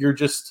you're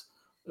just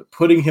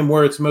putting him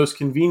where it's most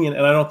convenient.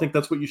 And I don't think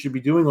that's what you should be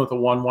doing with a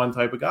 1-1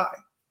 type of guy.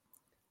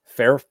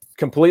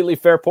 Completely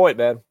fair point,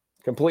 man.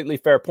 Completely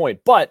fair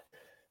point. But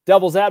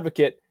devil's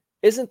advocate,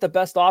 isn't the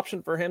best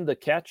option for him to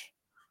catch?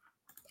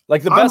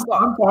 Like the best.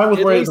 I'm fine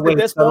with where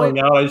it's settling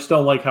out. I just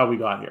don't like how we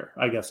got here,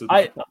 I guess.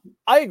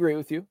 I agree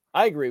with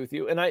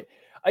you. And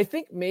I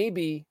think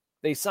maybe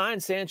they sign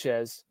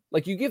Sanchez.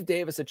 Like you give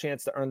Davis a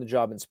chance to earn the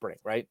job in spring,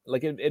 right?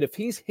 Like if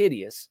he's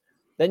hideous,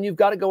 then you've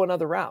got to go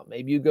another route.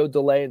 Maybe you go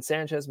DeLay and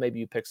Sanchez. Maybe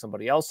you pick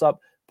somebody else up,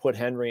 put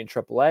Henry in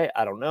AAA.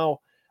 I don't know.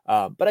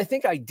 But I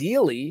think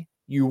ideally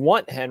you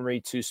want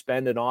Henry to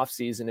spend an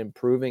offseason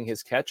improving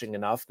his catching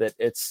enough that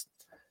it's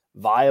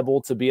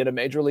viable to be in a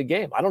major league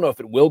game. I don't know if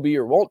it will be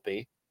or won't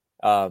be.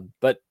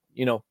 But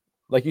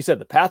like you said,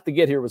 the path to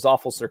get here was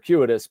awful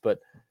circuitous, but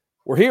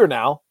we're here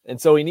now. And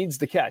so he needs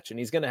to catch and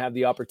he's going to have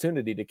the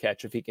opportunity to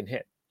catch if he can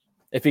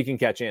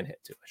catch and hit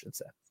too, I should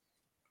say.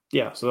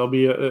 Yeah. So that'll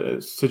be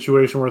a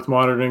situation worth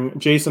monitoring.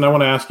 Jason, I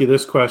want to ask you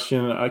this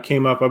question. I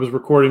was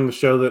recording the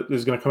show that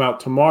is going to come out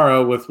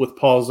tomorrow with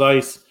Paul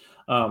Zeiss.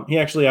 He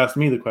actually asked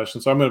me the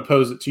question, so I'm going to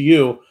pose it to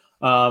you.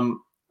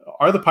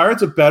 Are the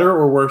Pirates a better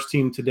or worse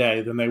team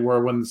today than they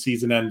were when the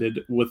season ended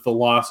with the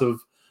loss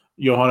of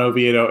Johan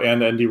Oviedo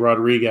and Endy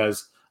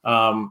Rodriguez?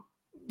 I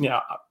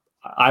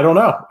don't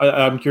know.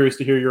 I'm curious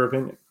to hear your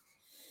opinion.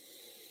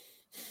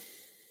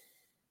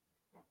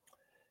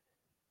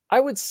 I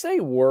would say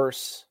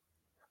worse.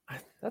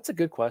 That's a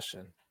good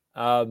question.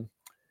 I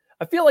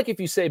feel like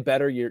if you say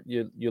better,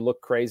 you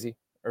look crazy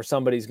or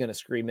somebody's going to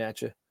scream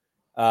at you.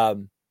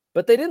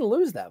 But they didn't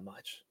lose that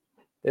much.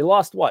 They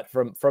lost what?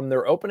 From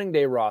their opening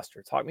day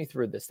roster. Talk me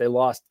through this. They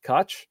lost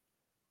Kutch.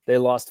 They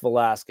lost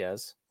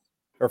Velasquez.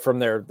 Or from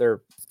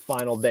their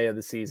final day of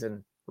the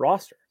season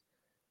roster.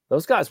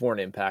 Those guys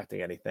weren't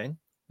impacting anything.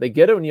 They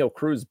get O'Neal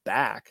Cruz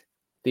back,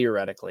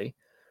 theoretically.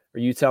 Are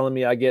you telling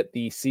me I get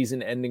the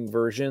season-ending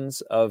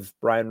versions of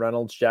Brian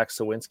Reynolds, Jack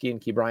Sawinski, and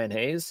Ke'Bryan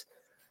Hayes,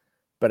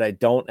 but I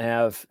don't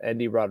have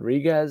Endy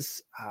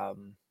Rodriguez?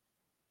 Can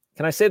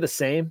I say the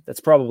same?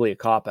 That's probably a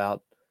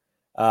cop-out.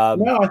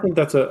 No, I think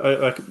that's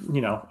I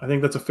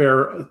think that's a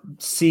fair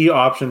C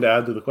option to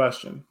add to the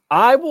question.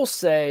 I will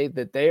say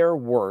that they are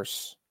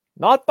worse,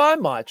 not by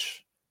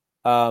much,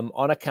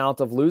 on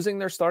account of losing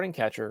their starting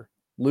catcher,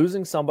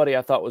 losing somebody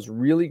I thought was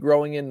really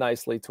growing in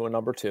nicely to a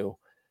number 2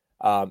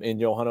 in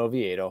Johan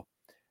Oviedo,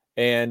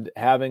 and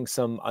having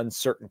some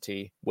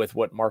uncertainty with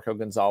what Marco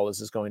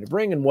Gonzalez is going to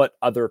bring and what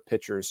other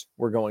pitchers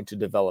we're going to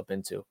develop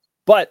into.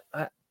 But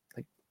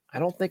I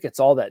don't think it's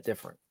all that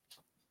different.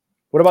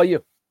 What about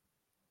you?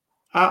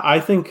 I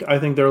think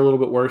they're a little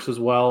bit worse as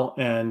well,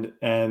 and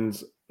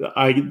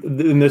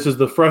this is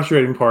the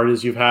frustrating part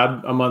is you've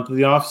had a month of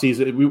the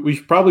offseason. We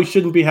probably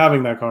shouldn't be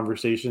having that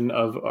conversation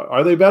of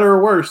are they better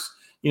or worse?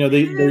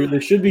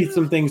 There should be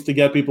some things to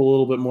get people a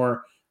little bit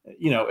more,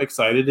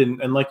 excited.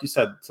 And like you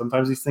said,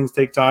 sometimes these things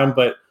take time,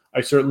 but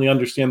I certainly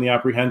understand the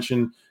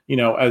apprehension,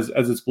 as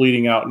it's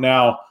bleeding out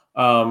now.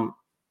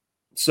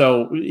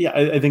 So yeah,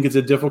 I think it's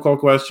a difficult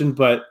question,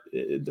 but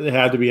it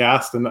had to be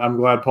asked, and I'm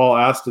glad Paul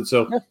asked it.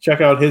 So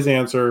check out his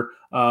answer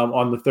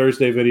on the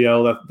Thursday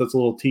video. That's a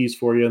little tease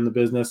for you in the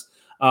business.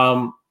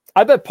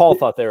 I bet Paul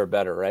thought they were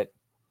better, right?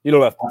 You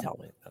don't have to tell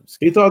me.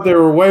 He thought they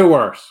were way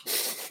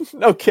worse.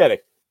 No kidding.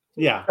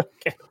 Yeah.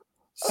 Okay.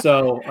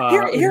 So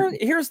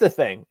here's the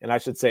thing, and I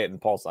should say it in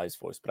Paul's Ice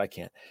voice, but I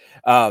can't.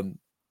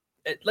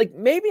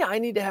 Maybe I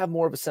need to have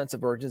more of a sense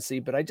of urgency,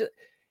 but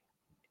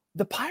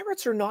the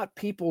Pirates are not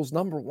people's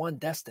number one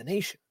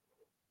destination.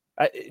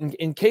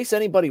 In case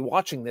anybody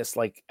watching this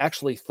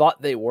actually thought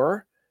they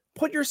were,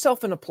 put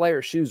yourself in a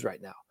player's shoes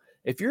right now.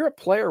 If you're a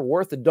player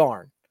worth a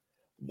darn,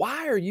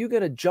 why are you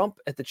going to jump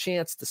at the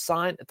chance to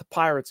sign at the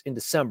Pirates in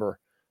December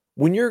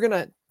when you're going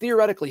to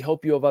theoretically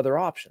hope you have other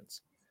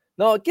options?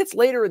 Now, it gets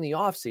later in the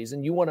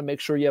offseason. You want to make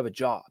sure you have a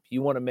job.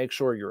 You want to make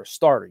sure you're a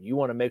starter. You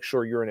want to make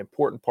sure you're an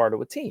important part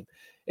of a team.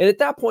 And at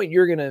that point,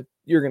 you're going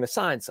to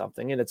sign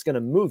something, and it's going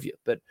to move you.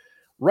 But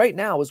right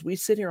now, as we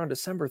sit here on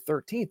December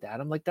 13th,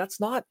 Adam, that's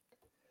not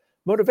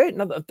motivating.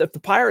 Now, if the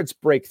Pirates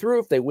break through,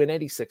 if they win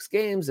 86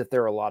 games, if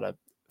they're a lot of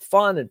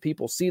fun and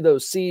people see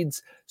those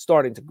seeds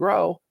starting to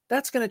grow,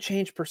 that's going to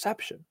change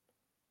perception,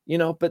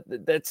 but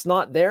that's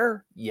not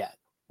there yet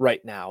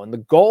right now. And the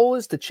goal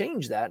is to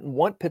change that and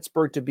want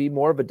Pittsburgh to be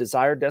more of a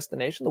desired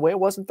destination the way it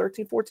was in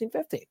 13, 14,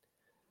 15.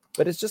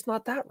 But it's just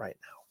not that right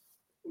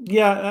now.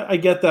 Yeah, I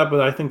get that, but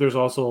I think there's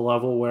also a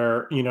level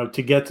where,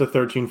 to get to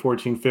 13,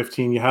 14,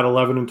 15, you had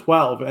 11 and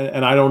 12.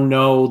 And I don't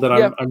know that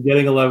I'm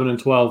getting 11 and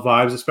 12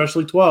 vibes,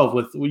 especially 12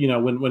 with, when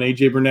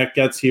AJ Burnett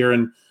gets here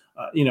and,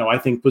 I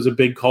think was a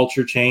big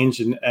culture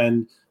change.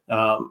 And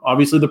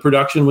obviously the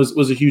production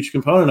was a huge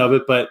component of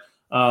it, but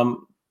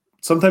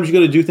sometimes you got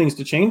to do things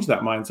to change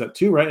that mindset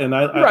too. Right. And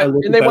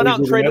and they went out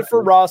and traded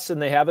for Russ,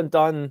 and they haven't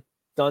done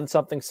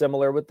something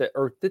similar with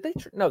did they?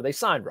 No, they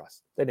signed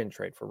Russ. They didn't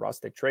trade for Russ.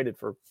 They traded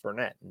for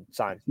Burnett and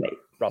signed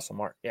Russell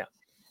Martin. Yeah.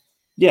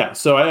 Yeah.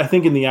 So I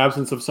think in the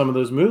absence of some of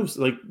those moves,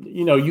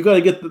 you got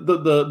to get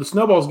the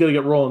snowball's got to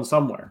get rolling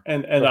somewhere.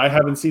 And I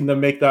haven't seen them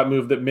make that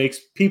move that makes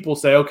people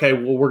say, okay,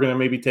 well, we're going to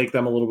maybe take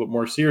them a little bit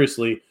more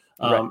seriously.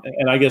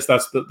 And I guess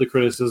that's the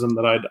criticism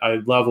that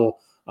I'd level.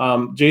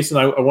 Jason,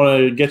 I want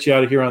to get you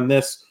out of here on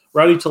this.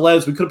 Rowdy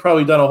Tellez, we could have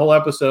probably done a whole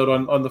episode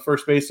on the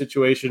first base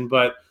situation,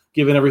 but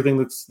given everything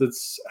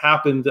that's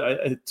happened,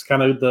 it's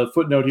kind of the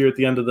footnote here at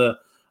the end of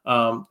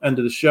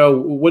the show.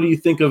 What do you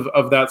think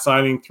of that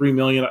signing? $3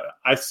 million.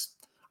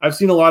 I've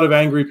seen a lot of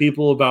angry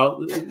people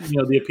about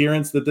the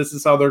appearance that this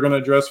is how they're going to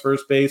address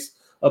first base,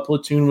 a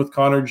platoon with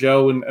Connor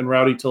Joe and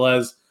Rowdy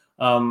Tellez.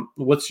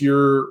 What's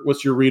your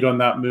read on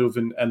that move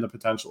and the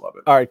potential of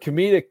it? All right,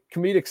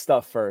 comedic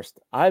stuff first.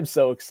 I'm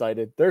so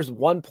excited. There's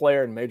one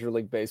player in Major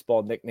League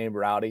Baseball nicknamed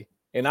Rowdy.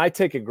 And I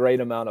take a great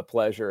amount of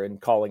pleasure in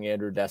calling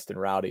Andrew Destin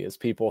Rowdy, as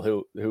people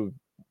who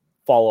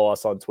follow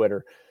us on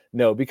Twitter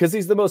know, because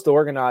he's the most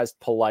organized,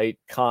 polite,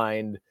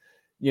 kind,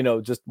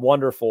 just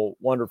wonderful,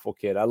 wonderful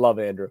kid. I love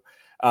Andrew.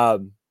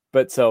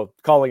 But so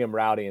calling him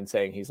Rowdy and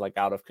saying he's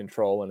out of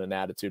control and an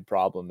attitude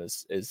problem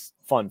is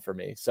fun for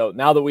me. So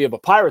now that we have a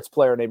Pirates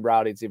player named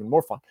Rowdy, it's even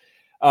more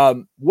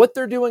fun. What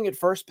they're doing at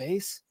first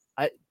base,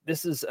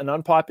 this is an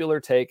unpopular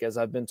take, as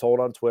I've been told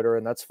on Twitter,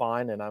 and that's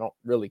fine, and I don't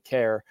really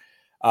care.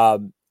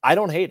 I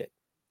don't hate it.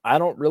 I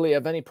don't really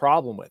have any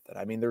problem with it.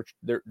 I mean,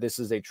 this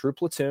is a true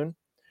platoon.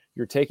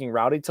 You're taking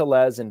Rowdy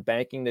Tellez and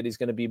banking that he's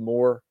going to be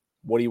more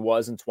what he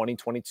was in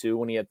 2022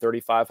 when he had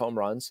 35 home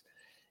runs.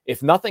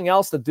 If nothing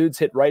else, the dude's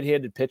hit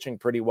right-handed pitching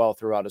pretty well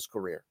throughout his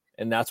career,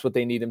 and that's what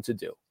they need him to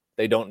do.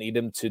 They don't need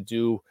him to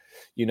do,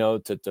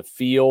 to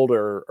field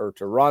or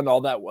to run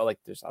all that well.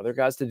 There's other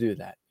guys to do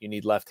that. You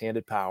need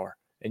left-handed power,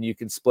 and you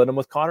can split him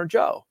with Connor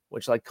Joe,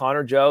 which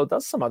Connor Joe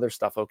does some other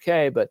stuff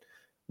okay, but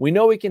we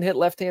know he can hit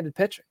left-handed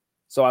pitching.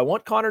 So I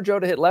want Connor Joe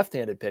to hit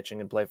left-handed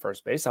pitching and play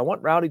first base. I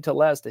want Rowdy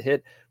Tellez to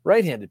hit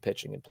right-handed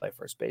pitching and play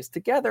first base.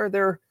 Together,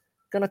 they're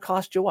going to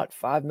cost you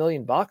 $5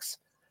 million?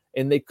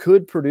 And they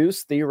could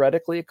produce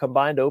theoretically a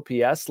combined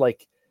OPS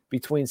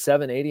between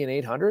 780 and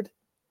 800.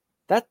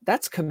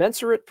 That's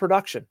commensurate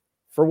production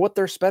for what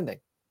they're spending.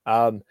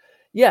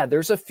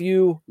 There's a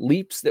few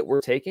leaps that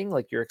we're taking.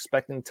 You're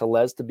expecting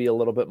Tellez to be a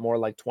little bit more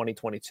like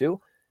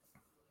 2022.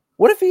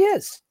 What if he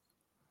is?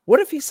 What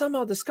if he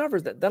somehow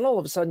discovers that? Then all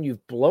of a sudden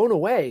you've blown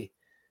away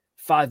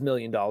 $5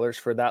 million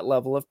for that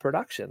level of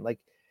production.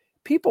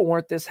 People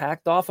weren't this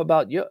hacked off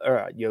about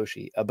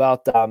Yoshi,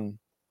 about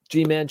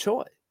G-Man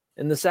Choi,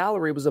 and the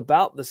salary was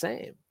about the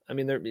same. I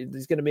mean,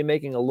 he's going to be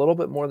making a little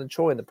bit more than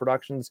Choi, and the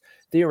production's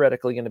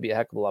theoretically going to be a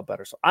heck of a lot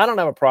better. So I don't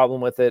have a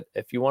problem with it.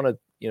 If you want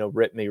to,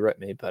 rip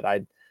me, but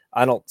I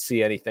don't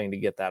see anything to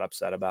get that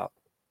upset about.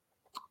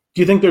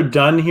 Do you think they're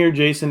done here,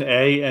 Jason,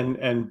 A,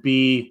 and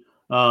B,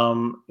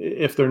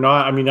 If they're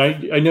not, I mean,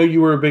 I know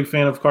you were a big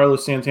fan of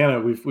Carlos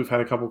Santana. We've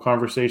had a couple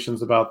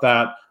conversations about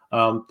that.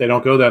 They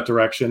don't go that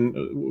direction.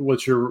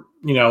 What's your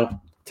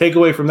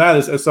takeaway from that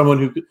as someone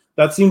who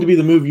that seemed to be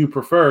the move you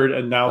preferred,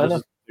 and now this is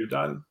what you've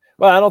done?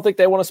 Well, I don't think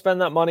they want to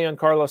spend that money on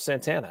Carlos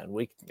Santana.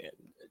 And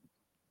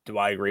do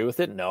I agree with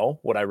it? No.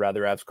 Would I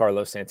rather have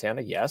Carlos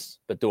Santana? Yes.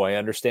 But do I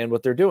understand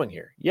what they're doing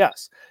here?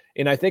 Yes.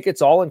 And I think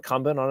it's all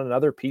incumbent on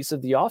another piece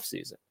of the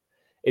offseason.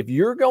 If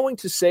you're going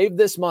to save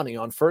this money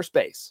on first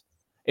base,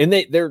 and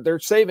they're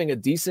saving a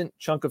decent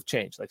chunk of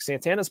change. Like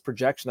Santana's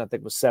projection, I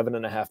think, was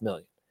 $7.5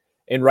 million.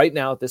 And right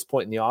now, at this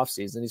point in the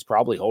offseason, he's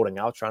probably holding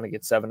out, trying to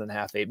get $7.5,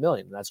 $8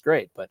 million. That's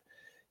great. But,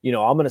 I'm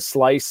going to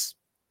slice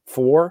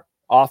 $4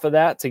 off of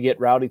that to get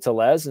Rowdy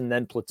Tellez and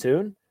then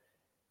platoon.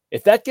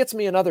 If that gets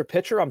me another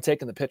pitcher, I'm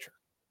taking the pitcher.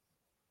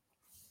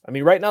 I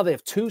mean, right now they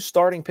have 2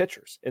 starting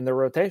pitchers in their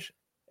rotation,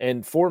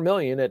 and $4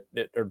 million at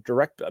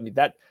direct. I mean,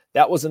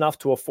 that was enough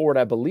to afford,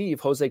 I believe,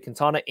 Jose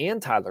Quintana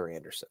and Tyler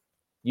Anderson.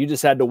 You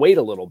just had to wait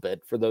a little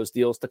bit for those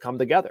deals to come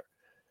together.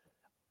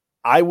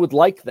 I would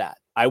like that.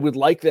 I would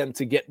like them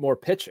to get more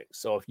pitching.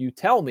 So if you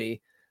tell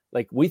me,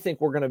 like, we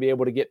think we're going to be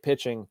able to get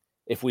pitching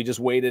if we just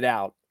wait it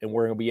out, and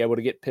we're going to be able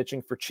to get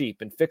pitching for cheap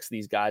and fix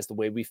these guys the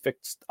way we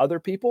fixed other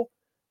people,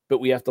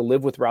 but we have to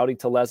live with Rowdy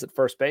Tellez at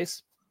first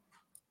base,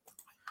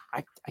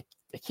 I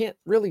can't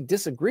really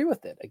disagree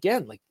with it.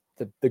 Again, like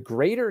the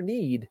greater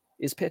need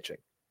is pitching.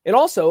 And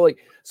also, like,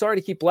 sorry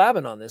to keep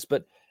blabbing on this,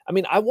 but I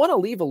mean, I want to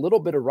leave a little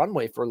bit of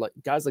runway for like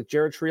guys like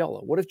Jared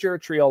Triolo. What if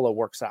Jared Triolo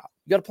works out?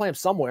 You got to play him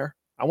somewhere.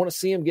 I want to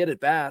see him get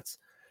at bats.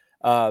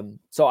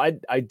 So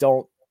I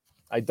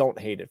don't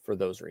hate it for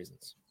those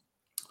reasons.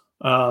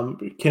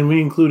 Can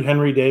we include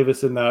Henry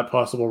Davis in that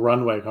possible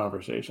runway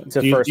conversation?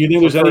 Do you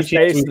think there's any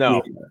chance?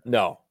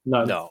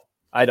 No.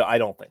 I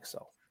don't think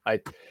so.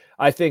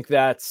 I think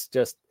that's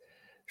just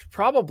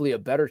probably a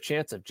better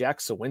chance of Jack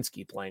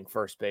Sawinski playing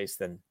first base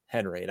than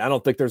Henry. And I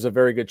don't think there's a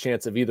very good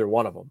chance of either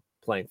one of them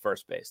playing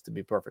first base, to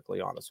be perfectly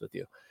honest with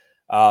you.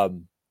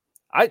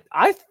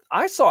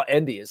 I saw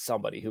Endy as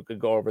somebody who could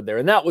go over there,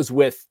 and that was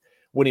when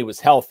he was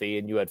healthy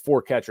and you had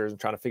 4 catchers and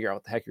trying to figure out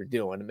what the heck you're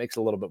doing. It makes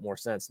a little bit more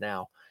sense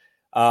now.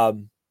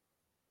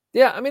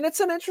 Yeah, I mean,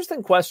 it's an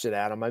interesting question,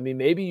 Adam. I mean,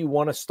 maybe you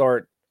want to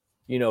start,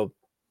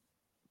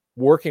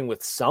 working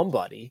with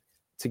somebody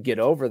to get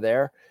over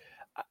there.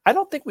 I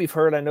don't think we've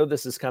heard, I know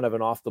this is kind of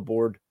an off the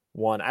board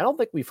one. I don't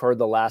think we've heard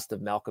the last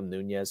of Malcolm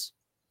Nunez.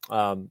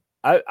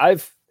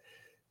 I've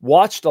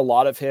watched a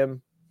lot of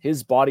him,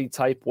 his body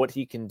type, what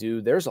he can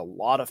do. There's a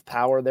lot of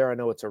power there. I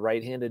know it's a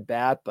right-handed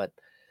bat, but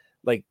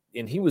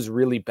and he was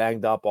really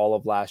banged up all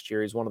of last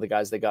year. He's one of the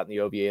guys they got in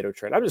the Oviedo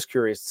trade. I'm just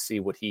curious to see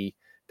what he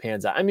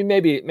pans out. I mean,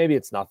 maybe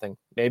it's nothing.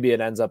 Maybe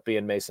it ends up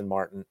being Mason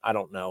Martin. I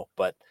don't know.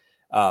 But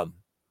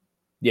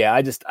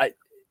yeah,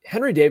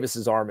 Henry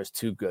Davis's arm is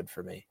too good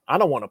for me. I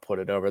don't want to put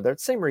it over there.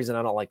 It's the same reason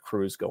I don't like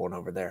Cruz going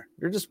over there.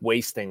 You're just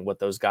wasting what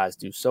those guys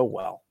do so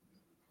well.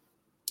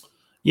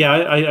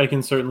 Yeah, I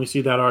can certainly see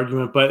that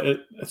argument, but at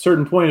a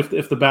certain point,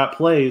 if the bat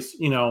plays,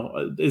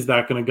 is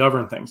that going to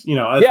govern things?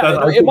 I think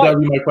that would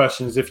be my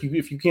question: is if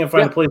you can't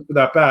find a place for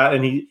that bat,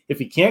 and if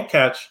he can't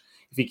catch,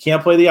 if he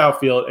can't play the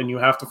outfield, and you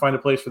have to find a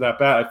place for that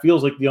bat, it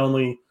feels like the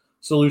only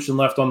solution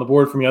left on the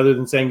board for me, other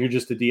than saying you're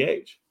just a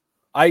DH.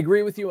 I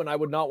agree with you, and I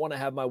would not want to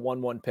have my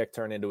 1-1 pick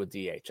turn into a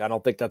DH. I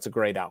don't think that's a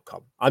great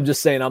outcome. I'm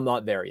just saying I'm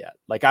not there yet.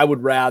 Like, I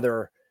would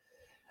rather.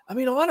 I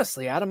mean,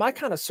 honestly, Adam, I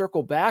kind of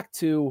circle back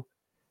to.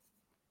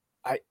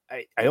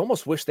 I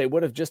almost wish they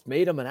would have just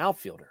made him an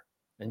outfielder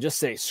and just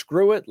say,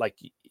 screw it. Like,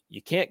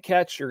 you can't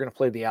catch, you're going to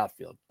play the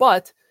outfield.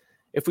 But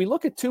if we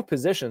look at 2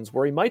 positions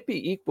where he might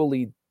be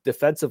equally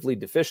defensively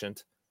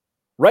deficient,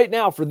 right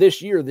now for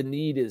this year, the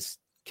need is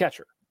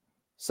catcher.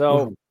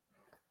 So,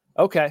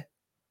 okay,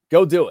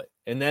 go do it.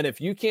 And then if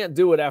you can't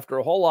do it after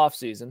a whole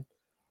offseason,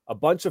 a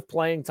bunch of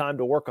playing time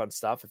to work on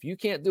stuff, if you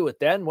can't do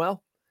it then,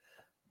 well,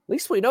 at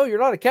least we know you're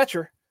not a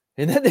catcher.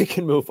 And then they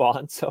can move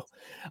on. So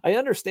I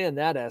understand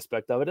that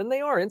aspect of it. And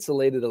they are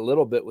insulated a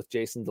little bit with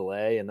Jason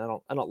DeLay. And I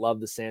don't love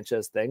the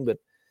Sanchez thing, but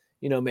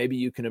maybe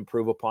you can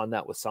improve upon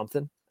that with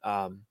something.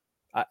 I've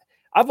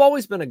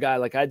always been a guy,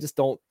 like,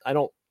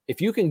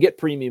 if you can get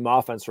premium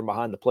offense from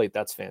behind the plate,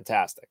 that's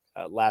fantastic.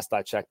 Last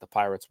I checked, the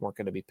Pirates weren't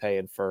going to be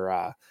paying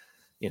for,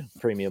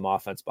 premium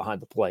offense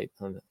behind the plate,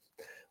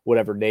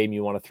 whatever name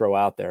you want to throw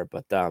out there.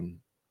 But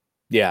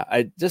yeah,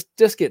 I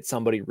just get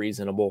somebody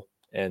reasonable,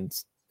 and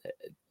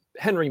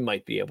Henry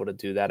might be able to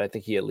do that. I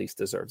think he at least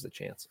deserves a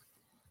chance.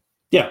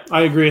 Yeah,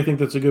 I agree. I think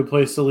that's a good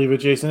place to leave it.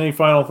 Jason, any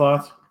final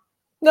thoughts?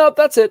 No,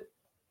 that's it.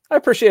 I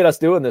appreciate us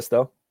doing this,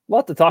 though. A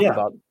lot to talk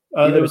about.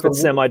 Even if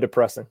it's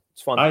semi-depressing.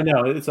 It's fun. I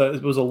know.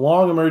 It was a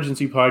long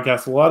emergency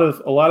podcast. A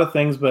lot of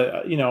things,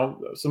 but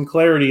some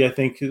clarity, I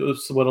think,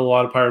 is what a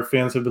lot of Pirate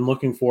fans have been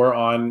looking for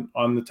on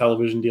the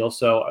television deal.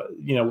 So,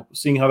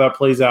 seeing how that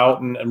plays out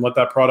and what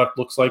that product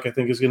looks like, I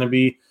think is going to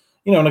be,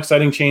 an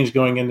exciting change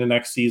going into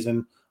next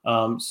season.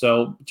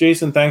 So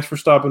Jason, thanks for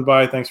stopping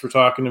by. Thanks for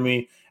talking to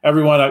me.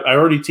 Everyone, I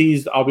already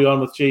teased I'll be on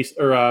with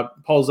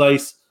Paul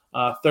Zeiss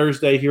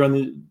Thursday here on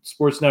the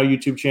Sports Now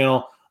YouTube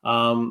channel.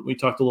 We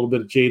talked a little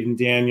bit of Jaden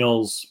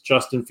Daniels,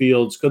 Justin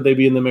Fields. Could they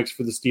be in the mix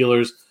for the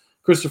Steelers?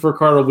 Christopher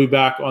Carter will be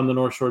back on the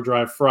North Shore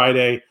Drive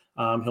Friday.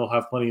 He'll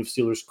have plenty of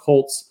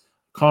Steelers-Colts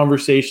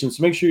conversations.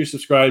 So make sure you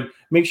subscribe.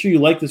 Make sure you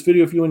like this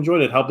video if you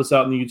enjoyed it. Help us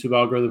out in the YouTube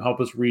algorithm. Help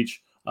us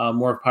reach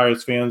more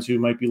Pirates fans who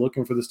might be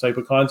looking for this type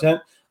of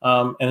content.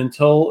 And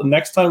until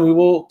next time, we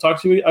will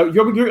talk to you.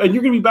 You're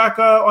going to be back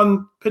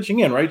on pitching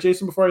in, right,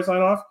 Jason, before I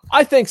sign off?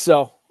 I think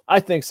so.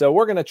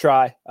 We're going to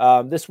try.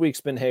 This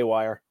week's been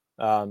haywire.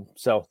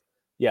 So,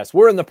 yes,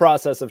 we're in the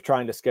process of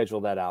trying to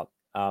schedule that out.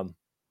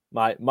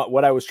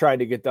 What I was trying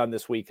to get done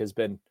this week has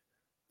been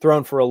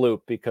thrown for a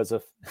loop because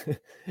of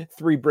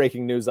 3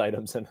 breaking news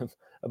items in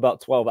about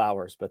 12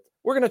 hours. But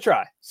we're going to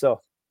try.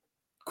 So,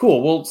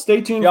 cool. Well, stay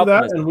tuned for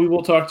that, and we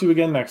will talk to you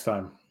again next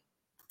time.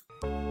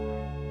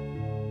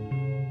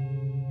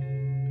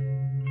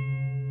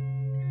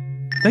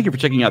 Thank you for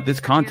checking out this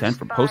content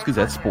from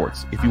Post-Gazette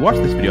Sports. If you watch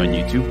this video on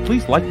YouTube,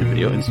 please like the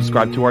video and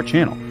subscribe to our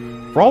channel.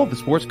 For all of the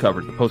sports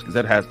coverage the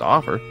Post-Gazette has to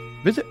offer,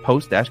 visit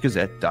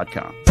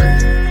post-gazette.com.